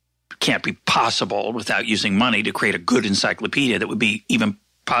can't be possible without using money to create a good encyclopedia that would be even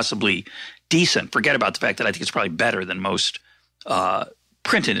possibly decent. Forget about the fact that I think it's probably better than most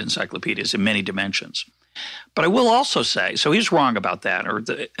printed encyclopedias in many dimensions. But I will also say, so he's wrong about that,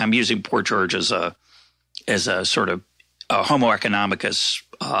 I'm using poor George as a sort of a homo economicus,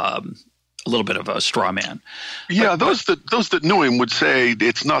 a little bit of a straw man. Yeah, those that knew him would say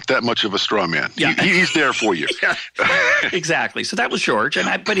it's not that much of a straw man. Yeah. He's there for you. Yeah, exactly. So that was George,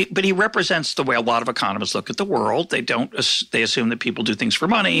 but he represents the way a lot of economists look at the world. They assume that people do things for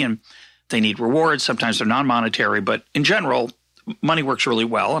money and they need rewards. Sometimes they're non-monetary, but in general, money works really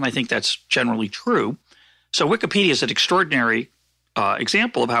well, and I think that's generally true. So Wikipedia is an extraordinary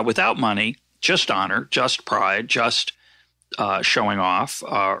example of how without money, just honor, just pride, just showing off,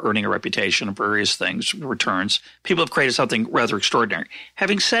 earning a reputation of various things, returns, people have created something rather extraordinary.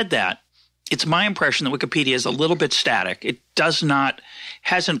 Having said that, it's my impression that Wikipedia is a little bit static. It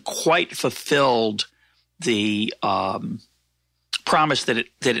hasn't quite fulfilled the promise that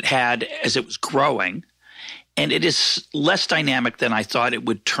it had as it was growing, and it is less dynamic than I thought it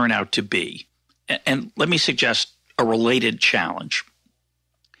would turn out to be. And let me suggest a related challenge.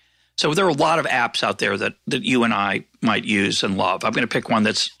 So there are a lot of apps out there that you and I might use and love. I'm going to pick one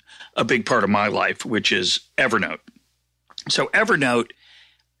that's a big part of my life, which is Evernote. So Evernote,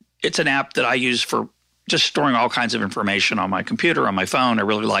 it's an app that I use for just storing all kinds of information on my computer, on my phone. I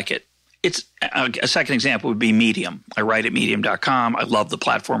really like it. It's a second example would be Medium. I write at medium.com. I love the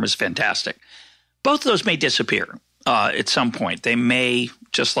platform. It's fantastic. Both of those may disappear at some point. They may,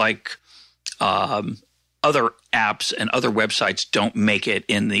 just like other apps and other websites don't make it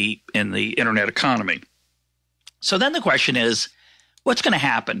in the internet economy. So then the question is, what's going to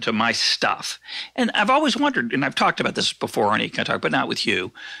happen to my stuff? And I've always wondered, and I've talked about this before on EconTalk, but not with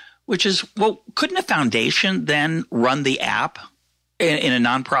you, which is, well, couldn't a foundation then run the app in a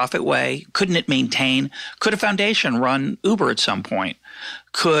nonprofit way? Couldn't it maintain? Could a foundation run Uber at some point?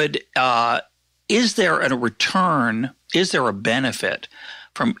 Is there a return? Is there a benefit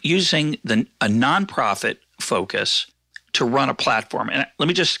from using a nonprofit focus to run a platform? And let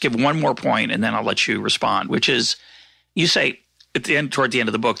me just give one more point, and then I'll let you respond, which is, you say toward the end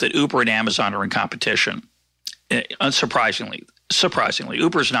of the book that Uber and Amazon are in competition. Unsurprisingly,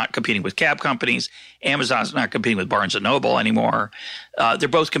 Uber's not competing with cab companies. Amazon's not competing with Barnes & Noble anymore. They're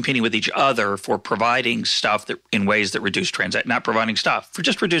both competing with each other for providing stuff in ways that reduce not providing stuff, for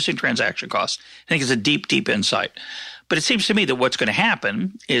just reducing transaction costs. I think it's a deep, deep insight. But it seems to me that what's going to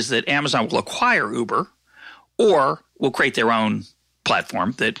happen is that Amazon will acquire Uber or will create their own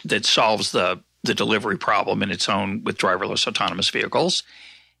platform that solves the delivery problem in its own with driverless autonomous vehicles.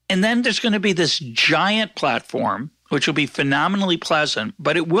 And then there's going to be this giant platform, which will be phenomenally pleasant,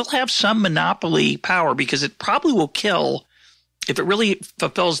 but it will have some monopoly power because it probably will kill, if it really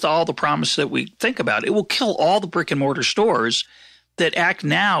fulfills all the promise that we think about, it will kill all the brick and mortar stores that act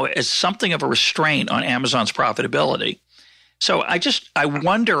now as something of a restraint on Amazon's profitability. So I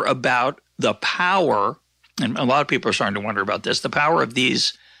wonder about the power, and a lot of people are starting to wonder about this, the power of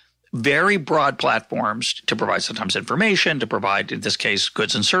these very broad platforms to provide sometimes information, to provide, in this case,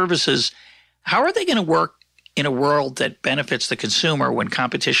 goods and services. How are they going to work in a world that benefits the consumer when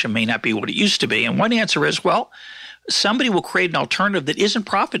competition may not be what it used to be? And one answer is, well, somebody will create an alternative that isn't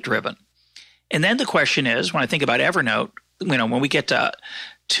profit-driven. And then the question is, when I think about Evernote, when we get to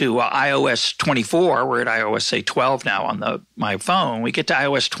iOS 24, we're at iOS, say, 12 now on my phone, we get to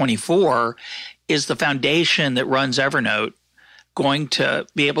iOS 24, is the foundation that runs Evernote going to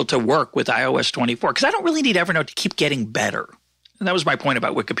be able to work with iOS 24? Because I don't really need Evernote to keep getting better. And that was my point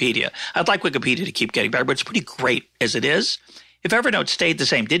about Wikipedia. I'd like Wikipedia to keep getting better, but it's pretty great as it is. If Evernote stayed the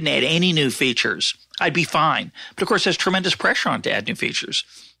same, didn't add any new features, I'd be fine. But of course, there's tremendous pressure on it to add new features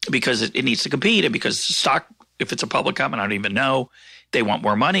because it needs to compete, and because stock, if it's a public company, I don't even know, they want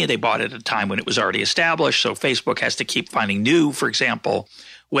more money. They bought it at a time when it was already established. So Facebook has to keep finding new, for example,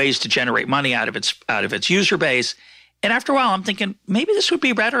 ways to generate money out of its user base. And after a while, I'm thinking maybe this would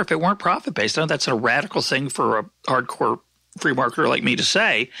be better if it weren't profit-based. I know that's a radical thing for a hardcore free marketer like me to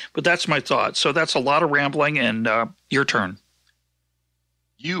say, but that's my thought. So that's a lot of rambling, and your turn.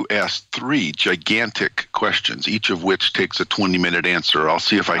 You asked 3 gigantic questions, each of which takes a 20-minute answer. I'll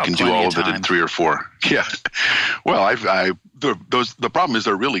see if I can do all of it in 3 or 4. Yeah. Well, the problem is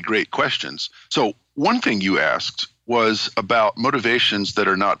they're really great questions. So one thing you asked was about motivations that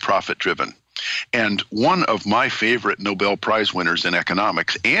are not profit-driven. And one of my favorite Nobel Prize winners in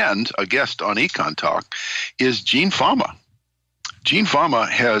economics and a guest on EconTalk is Gene Fama. Gene Fama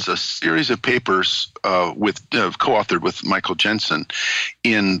has a series of papers co-authored with Michael Jensen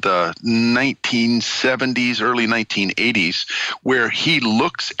in the 1970s, early 1980s, where he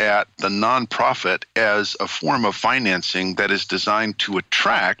looks at the nonprofit as a form of financing that is designed to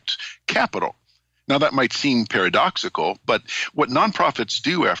attract capital. Now, that might seem paradoxical, but what nonprofits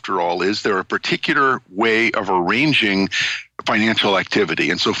do, after all, is they're a particular way of arranging financial activity.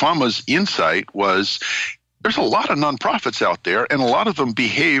 And so Fama's insight was there's a lot of nonprofits out there, and a lot of them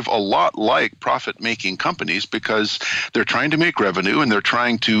behave a lot like profit-making companies because they're trying to make revenue and they're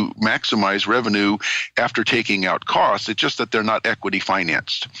trying to maximize revenue after taking out costs. It's just that they're not equity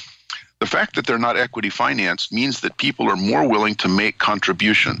financed. The fact that they're not equity financed means that people are more willing to make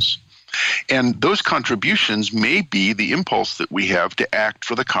contributions. And those contributions may be the impulse that we have to act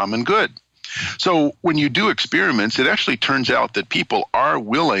for the common good. So when you do experiments, it actually turns out that people are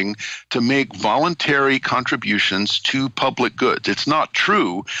willing to make voluntary contributions to public goods. It's not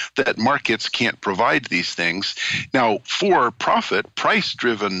true that markets can't provide these things. Now, for profit,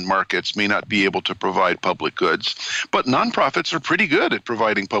 price-driven markets may not be able to provide public goods, but nonprofits are pretty good at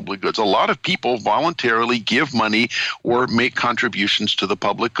providing public goods. A lot of people voluntarily give money or make contributions to the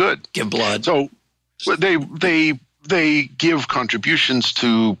public good. Give blood. So they give contributions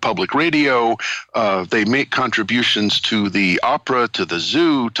to public radio. They make contributions to the opera, to the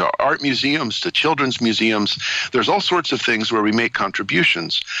zoo, to art museums, to children's museums. There's all sorts of things where we make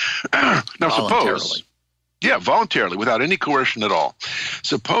contributions. Now, suppose, voluntarily, without any coercion at all.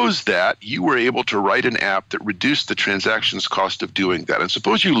 Suppose that you were able to write an app that reduced the transactions cost of doing that. And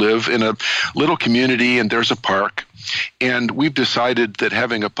suppose you live in a little community and there's a park, and we've decided that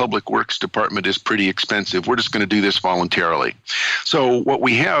having a public works department is pretty expensive. We're just going to do this voluntarily. So what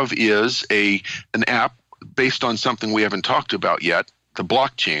we have is an app based on something we haven't talked about yet, the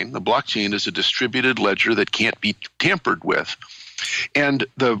blockchain. The blockchain is a distributed ledger that can't be tampered with. And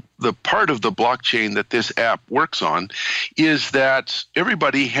the part of the blockchain that this app works on is that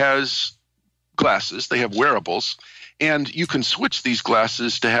everybody has glasses, they have wearables, and you can switch these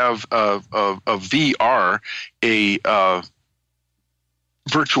glasses to have a VR, a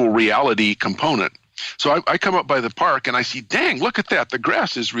virtual reality component. So I come up by the park and I see, dang, look at that. The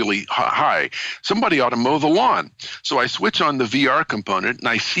grass is really high. Somebody ought to mow the lawn. So I switch on the VR component and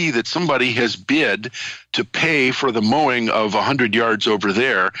I see that somebody has bid to pay for the mowing of 100 yards over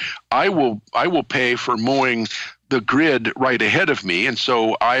there. I will pay for mowing the grid right ahead of me. And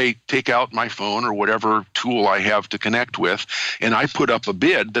so I take out my phone or whatever tool I have to connect with, and I put up a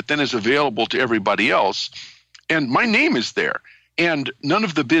bid that then is available to everybody else. And my name is there. And none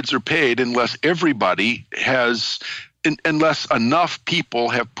of the bids are paid unless everybody has, unless enough people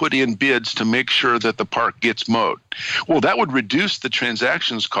have put in bids to make sure that the park gets mowed. Well, that would reduce the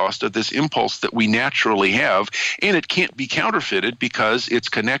transactions cost of this impulse that we naturally have, and it can't be counterfeited because it's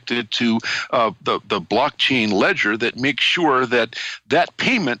connected to the blockchain ledger that makes sure that that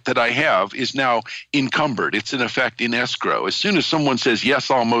payment that I have is now encumbered. It's in effect in escrow. As soon as someone says, yes,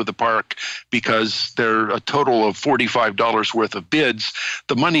 I'll mow the park because there are a total of $45 worth of bids,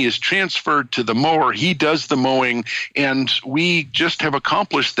 the money is transferred to the mower. He does the mowing, and we just have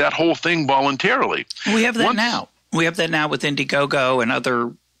accomplished that whole thing voluntarily. We have that now. We have that now with Indiegogo and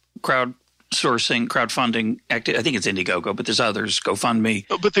other crowdfunding. I think it's Indiegogo, but there's others, GoFundMe.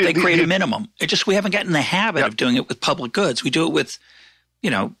 But they create a minimum. We haven't gotten the habit of doing it with public goods. We do it with,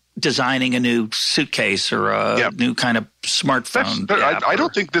 designing a new suitcase or a new kind of smartphone. I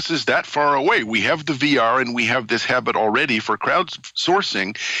don't think this is that far away. We have the VR and we have this habit already for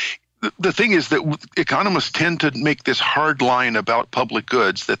crowdsourcing. The thing is that economists tend to make this hard line about public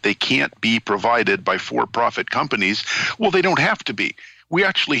goods that they can't be provided by for-profit companies. Well, they don't have to be. We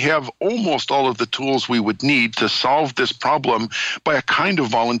actually have almost all of the tools we would need to solve this problem by a kind of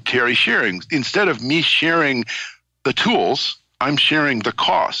voluntary sharing. Instead of me sharing the tools, I'm sharing the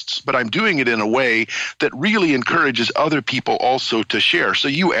costs, but I'm doing it in a way that really encourages other people also to share. So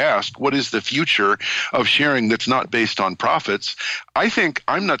you asked, what is the future of sharing that's not based on profits? I think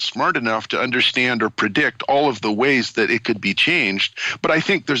I'm not smart enough to understand or predict all of the ways that it could be changed, but I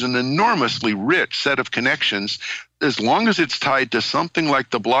think there's an enormously rich set of connections as long as it's tied to something like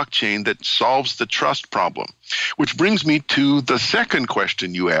the blockchain that solves the trust problem. Which brings me to the second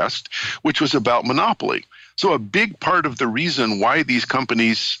question you asked, which was about monopoly. So a big part of the reason why these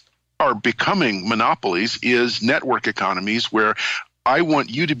companies are becoming monopolies is network economies, where I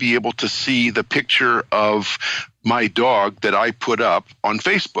want you to be able to see the picture of my dog that I put up on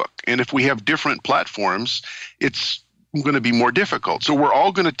Facebook. And if we have different platforms, it's going to be more difficult. So we're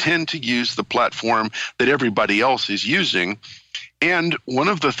all going to tend to use the platform that everybody else is using. And one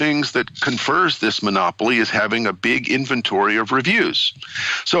of the things that confers this monopoly is having a big inventory of reviews.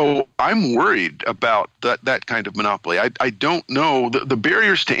 So I'm worried about that kind of monopoly. I don't know the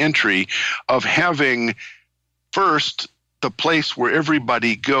barriers to entry of having, first, the place where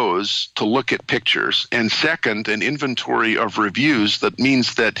everybody goes to look at pictures, and second, an inventory of reviews that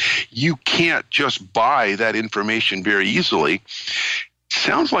means that you can't just buy that information very easily.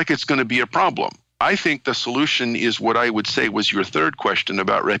 Sounds like it's going to be a problem. I think the solution is what I would say was your third question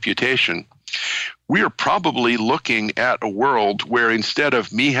about reputation. We are probably looking at a world where instead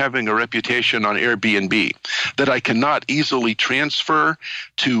of me having a reputation on Airbnb that I cannot easily transfer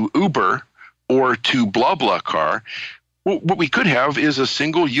to Uber or to BlaBlaCar, what we could have is a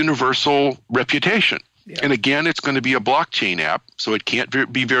single universal reputation. Yeah. And again, it's going to be a blockchain app, so it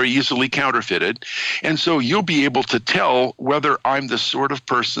can't be very easily counterfeited. And so you'll be able to tell whether I'm the sort of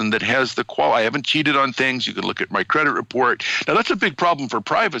person that has the quality. I haven't cheated on things. You can look at my credit report. Now, that's a big problem for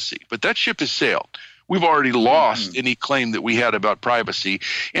privacy, but that ship has sailed. We've already lost any claim that we had about privacy.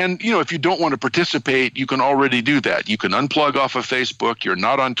 And, if you don't want to participate, you can already do that. You can unplug off of Facebook. You're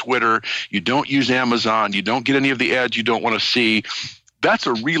not on Twitter. You don't use Amazon. You don't get any of the ads you don't want to see. That's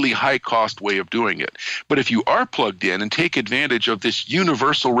a really high-cost way of doing it. But if you are plugged in and take advantage of this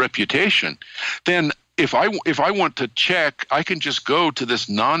universal reputation, then if I want to check, I can just go to this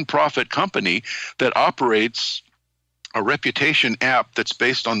nonprofit company that operates a reputation app that's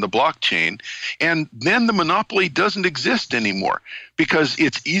based on the blockchain, and then the monopoly doesn't exist anymore because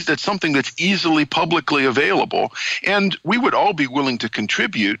it's something that's easily publicly available, and we would all be willing to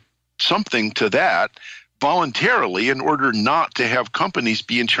contribute something to that voluntarily in order not to have companies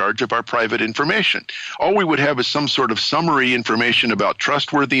be in charge of our private information. All we would have is some sort of summary information about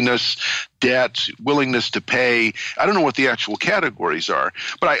trustworthiness, debt, willingness to pay. I don't know what the actual categories are,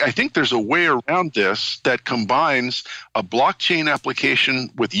 but I think there's a way around this that combines a blockchain application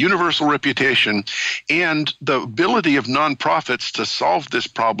with universal reputation and the ability of nonprofits to solve this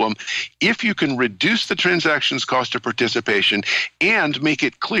problem if you can reduce the transactions cost of participation and make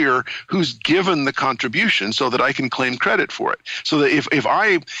it clear who's given the contribution so that I can claim credit for it. So that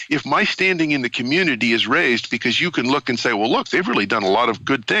if my standing in the community is raised because you can look and say, well, look, they've really done a lot of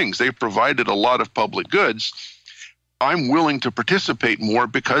good things. They've provided a lot of public goods. I'm willing to participate more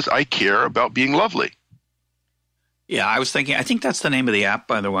because I care about being lovely. Yeah, I was thinking, I think that's the name of the app,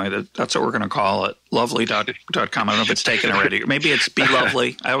 by the way. That's what we're going to call it, lovely.com. I don't know if it's taken already. Maybe it's Be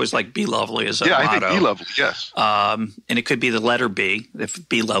Lovely. I always like Be Lovely as a motto. Yeah, I think Be Lovely, yes. And it could be the letter B, if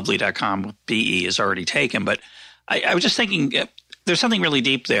belovely.com, BE is already taken. But I was just thinking, there's something really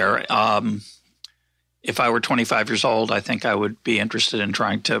deep there. If I were 25 years old, I think I would be interested in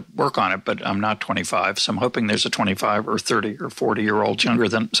trying to work on it, but I'm not 25. So I'm hoping there's a 25 or 30 or 40-year-old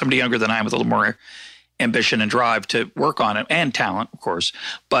somebody younger than I am with a little more ambition and drive to work on it, and talent, of course.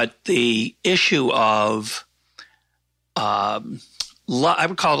 But the issue of I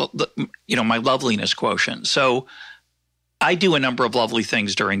would call it my loveliness quotient. So I do a number of lovely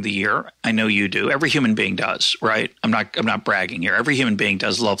things during the year. I know you do. Every human being does, right? I'm not bragging here. Every human being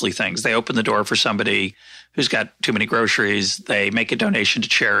does lovely things. They open the door for somebody who's got too many groceries. They make a donation to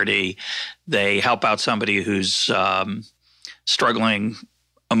charity. They help out somebody who's struggling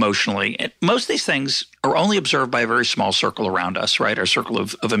emotionally. And most of these things are only observed by a very small circle around us, right? Our circle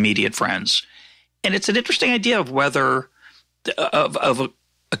of immediate friends. And it's an interesting idea of whether I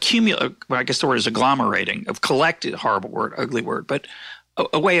guess the word is agglomerating, of collecting, horrible word, ugly word, but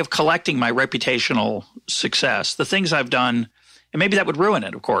a way of collecting my reputational success, the things I've done, and maybe that would ruin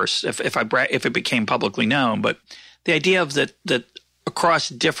it, of course, if it became publicly known. But the idea of that across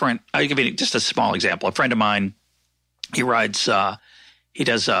different, I'll give you just a small example. A friend of mine, he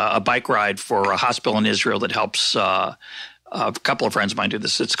does a bike ride for a hospital in Israel that helps a couple of friends of mine do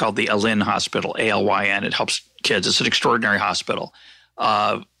this. It's called the Alyn Hospital, ALYN. It helps kids. It's an extraordinary hospital.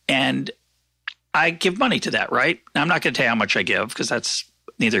 And I give money to that, right? Now, I'm not going to tell you how much I give because that's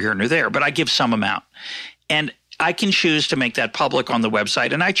neither here nor there, but I give some amount. And I can choose to make that public on the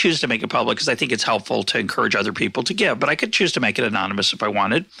website, and I choose to make it public because I think it's helpful to encourage other people to give. But I could choose to make it anonymous if I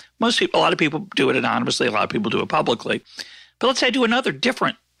wanted. A lot of people do it anonymously. A lot of people do it publicly. But let's say I do another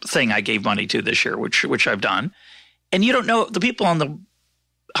different thing I gave money to this year, which I've done. And you don't know, the people on the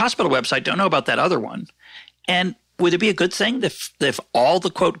hospital website don't know about that other one. And would it be a good thing if all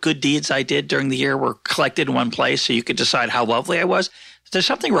the, quote, good deeds I did during the year were collected in one place so you could decide how lovely I was? There's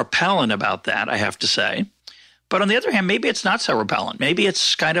something repellent about that, I have to say. But on the other hand, maybe it's not so repellent. Maybe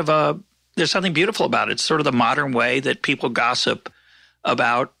it's kind of there's something beautiful about it. It's sort of the modern way that people gossip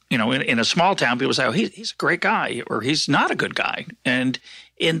about, in a small town, people say, oh, he's a great guy, or he's not a good guy. And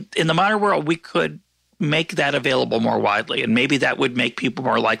in the modern world, we could make that available more widely. And maybe that would make people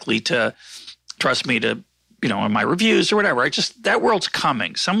more likely to trust me to, in my reviews or whatever. That world's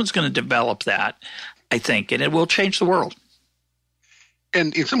coming. Someone's going to develop that, I think, and it will change the world.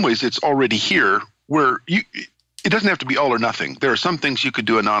 And in some ways, it's already here where it doesn't have to be all or nothing. There are some things you could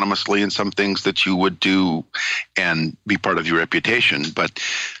do anonymously and some things that you would do and be part of your reputation. But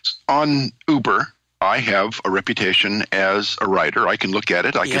on Uber, I have a reputation as a writer. I can look at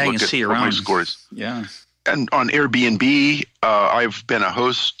it. I can look at what my scores. Yeah. And on Airbnb, I've been a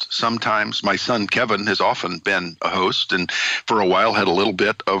host sometimes. My son, Kevin, has often been a host, and for a while had a little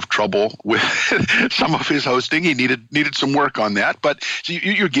bit of trouble with some of his hosting. He needed some work on that. But so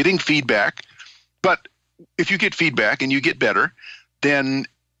you're getting feedback. But if you get feedback and you get better, then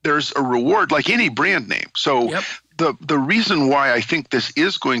there's a reward like any brand name. So yep. The reason why I think this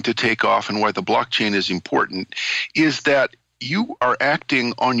is going to take off and why the blockchain is important is that you are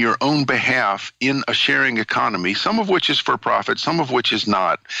acting on your own behalf in a sharing economy, some of which is for profit, some of which is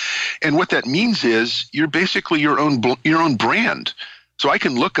not. And what that means is you're basically your own brand. So I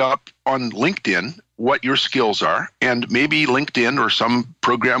can look up on LinkedIn what your skills are, and maybe LinkedIn or some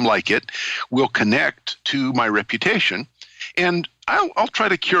program like it will connect to my reputation. And I'll try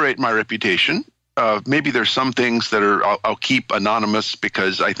to curate my reputation. Maybe there's some things that I'll keep anonymous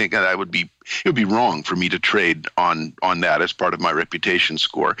because I think that it would be wrong for me to trade on that as part of my reputation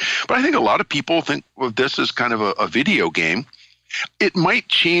score. But I think a lot of people think of this as kind of a video game. It might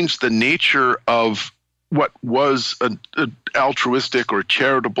change the nature of what was an altruistic or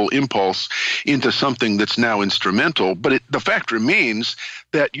charitable impulse into something that's now instrumental. But the fact remains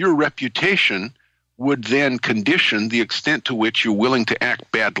that your reputation would then condition the extent to which you're willing to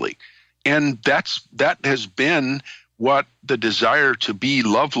act badly. And that has been what the desire to be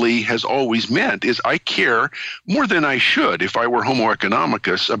lovely has always meant is I care more than I should if I were Homo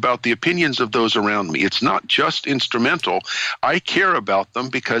economicus about the opinions of those around me. It's not just instrumental. I care about them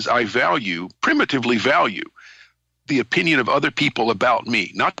because I primitively value the opinion of other people about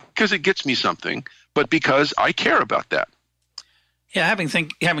me, not because it gets me something, but because I care about that. Yeah,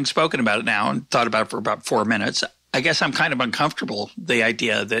 having spoken about it now and thought about it for about 4 minutes, I guess I'm kind of uncomfortable, the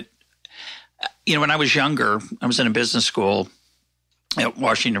idea that, when I was younger, I was in a business school at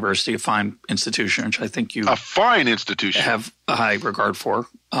Washington University, a fine institution, which I think you have a high regard for.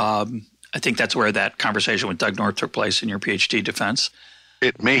 I think that's where that conversation with Doug North took place in your PhD defense.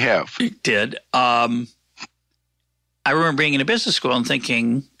 It may have. It did. I remember being in a business school and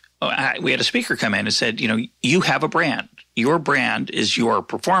thinking, we had a speaker come in and said, you have a brand. Your brand is your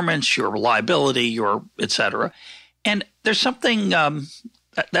performance, your reliability, your et cetera. And there's something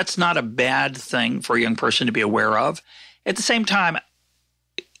that's not a bad thing for a young person to be aware of. At the same time,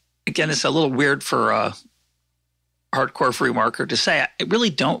 again, it's a little weird for a hardcore free marketer to say, I really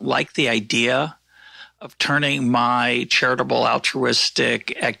don't like the idea of turning my charitable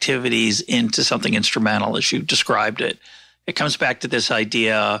altruistic activities into something instrumental, as you described it. It comes back to this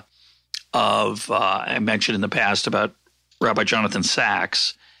idea of, I mentioned in the past about Rabbi Jonathan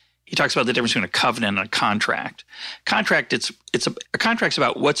Sachs. He talks about the difference between a covenant and a contract. A contract's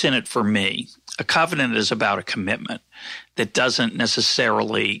about what's in it for me. A covenant is about a commitment that doesn't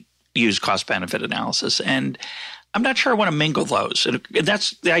necessarily use cost-benefit analysis. And I'm not sure I want to mingle those. And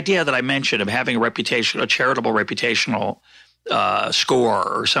that's the idea that I mentioned of having a charitable reputational score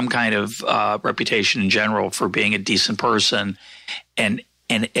or some kind of reputation in general for being a decent person, and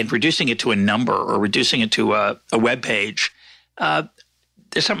reducing it to a number or reducing it to a web page.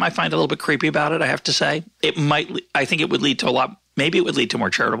 There's something I find a little bit creepy about it, I have to say. I think it would lead to maybe it would lead to more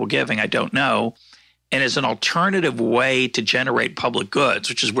charitable giving, I don't know. And as an alternative way to generate public goods,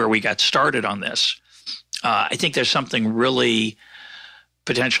 which is where we got started on this, I think there's something really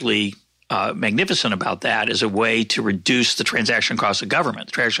potentially magnificent about that as a way to reduce the transaction costs of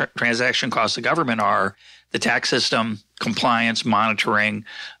government. The transaction costs of government are the tax system, compliance, monitoring,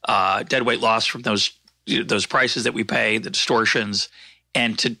 deadweight loss from those prices that we pay, the distortions,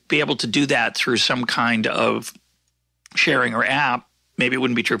 and to be able to do that through some kind of sharing or app. Maybe it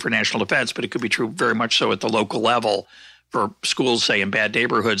wouldn't be true for national defense, but it could be true very much so at the local level for schools, say, in bad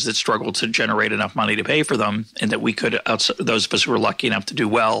neighborhoods that struggle to generate enough money to pay for them, and that we could, those of us who are lucky enough to do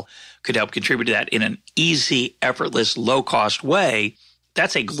well, could help contribute to that in an easy, effortless, low-cost way.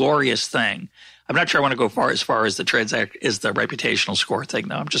 That's a glorious thing. I'm not sure I want to go as far as the reputational score thing.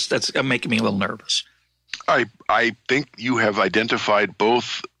 No, that's making me a little nervous. I think you have identified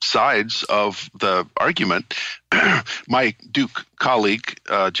both sides of the argument. My Duke colleague,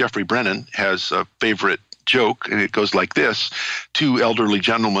 Jeffrey Brennan, has a favorite joke, and it goes like this. Two elderly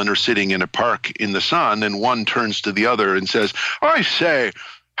gentlemen are sitting in a park in the sun, and one turns to the other and says, "I say,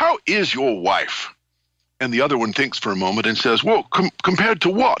 how is your wife?" And the other one thinks for a moment and says, "Well, compared to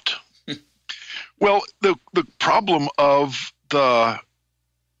what?" Well, the problem of the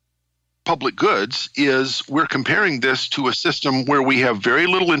public goods is we're comparing this to a system where we have very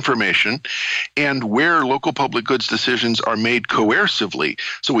little information and where local public goods decisions are made coercively.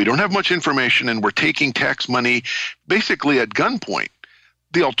 So we don't have much information and we're taking tax money basically at gunpoint.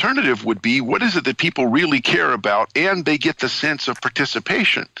 The alternative would be, what is it that people really care about, and they get the sense of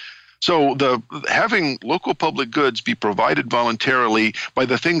participation. So having local public goods be provided voluntarily by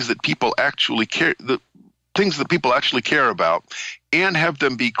the things that people actually care, about, and have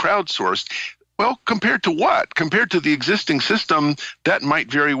them be crowdsourced, well, compared to what? Compared to the existing system, that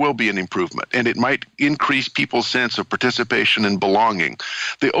might very well be an improvement, and it might increase people's sense of participation and belonging.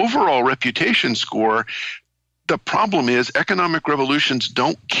 The overall reputation score, the problem is economic revolutions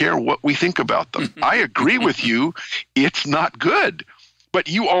don't care what we think about them. I agree with you. It's not good. But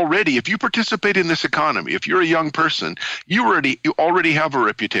if you participate in this economy, if you're a young person, you already have a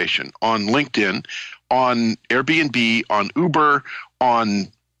reputation on LinkedIn, on Airbnb, on Uber, on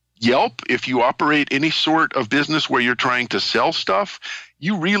Yelp. If you operate any sort of business where you're trying to sell stuff,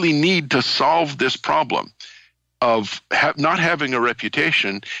 you really need to solve this problem of not having a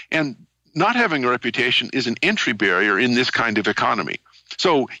reputation. And not having a reputation is an entry barrier in this kind of economy.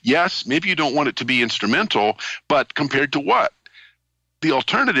 So yes, maybe you don't want it to be instrumental, but compared to what? The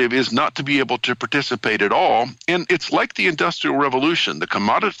alternative is not to be able to participate at all. And it's like the Industrial Revolution. The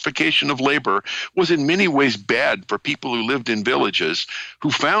commodification of labor was in many ways bad for people who lived in villages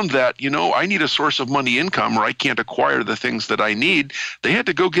who found that, I need a source of money income or I can't acquire the things that I need. They had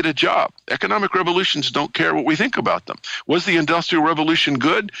to go get a job. Economic revolutions don't care what we think about them. Was the Industrial Revolution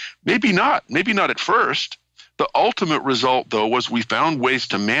good? Maybe not. Maybe not at first. The ultimate result, though, was we found ways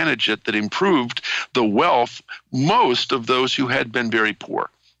to manage it that improved the wealth most of those who had been very poor.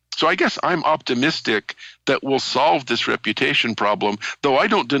 So I guess I'm optimistic that we'll solve this reputation problem, though I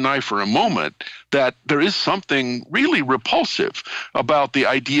don't deny for a moment that there is something really repulsive about the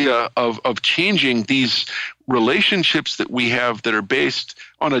idea of changing these relationships that we have that are based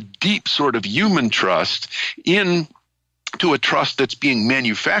on a deep sort of human trust into a trust that's being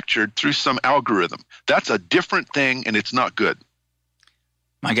manufactured through some algorithm. That's a different thing, and it's not good.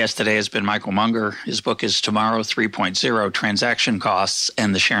 My guest today has been Michael Munger. His book is Tomorrow 3.0, Transaction Costs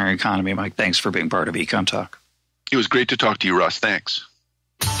and the Sharing Economy. Mike, thanks for being part of EconTalk. It was great to talk to you, Russ. Thanks.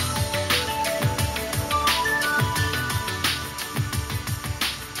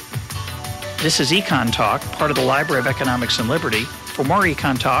 This is EconTalk, part of the Library of Economics and Liberty. For more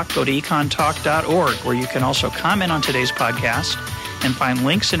EconTalk, go to econtalk.org, where you can also comment on today's podcast and find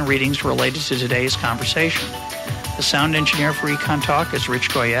links and readings related to today's conversation. The sound engineer for EconTalk is Rich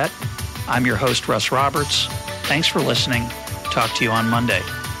Goyette. I'm your host, Russ Roberts. Thanks for listening. Talk to you on Monday.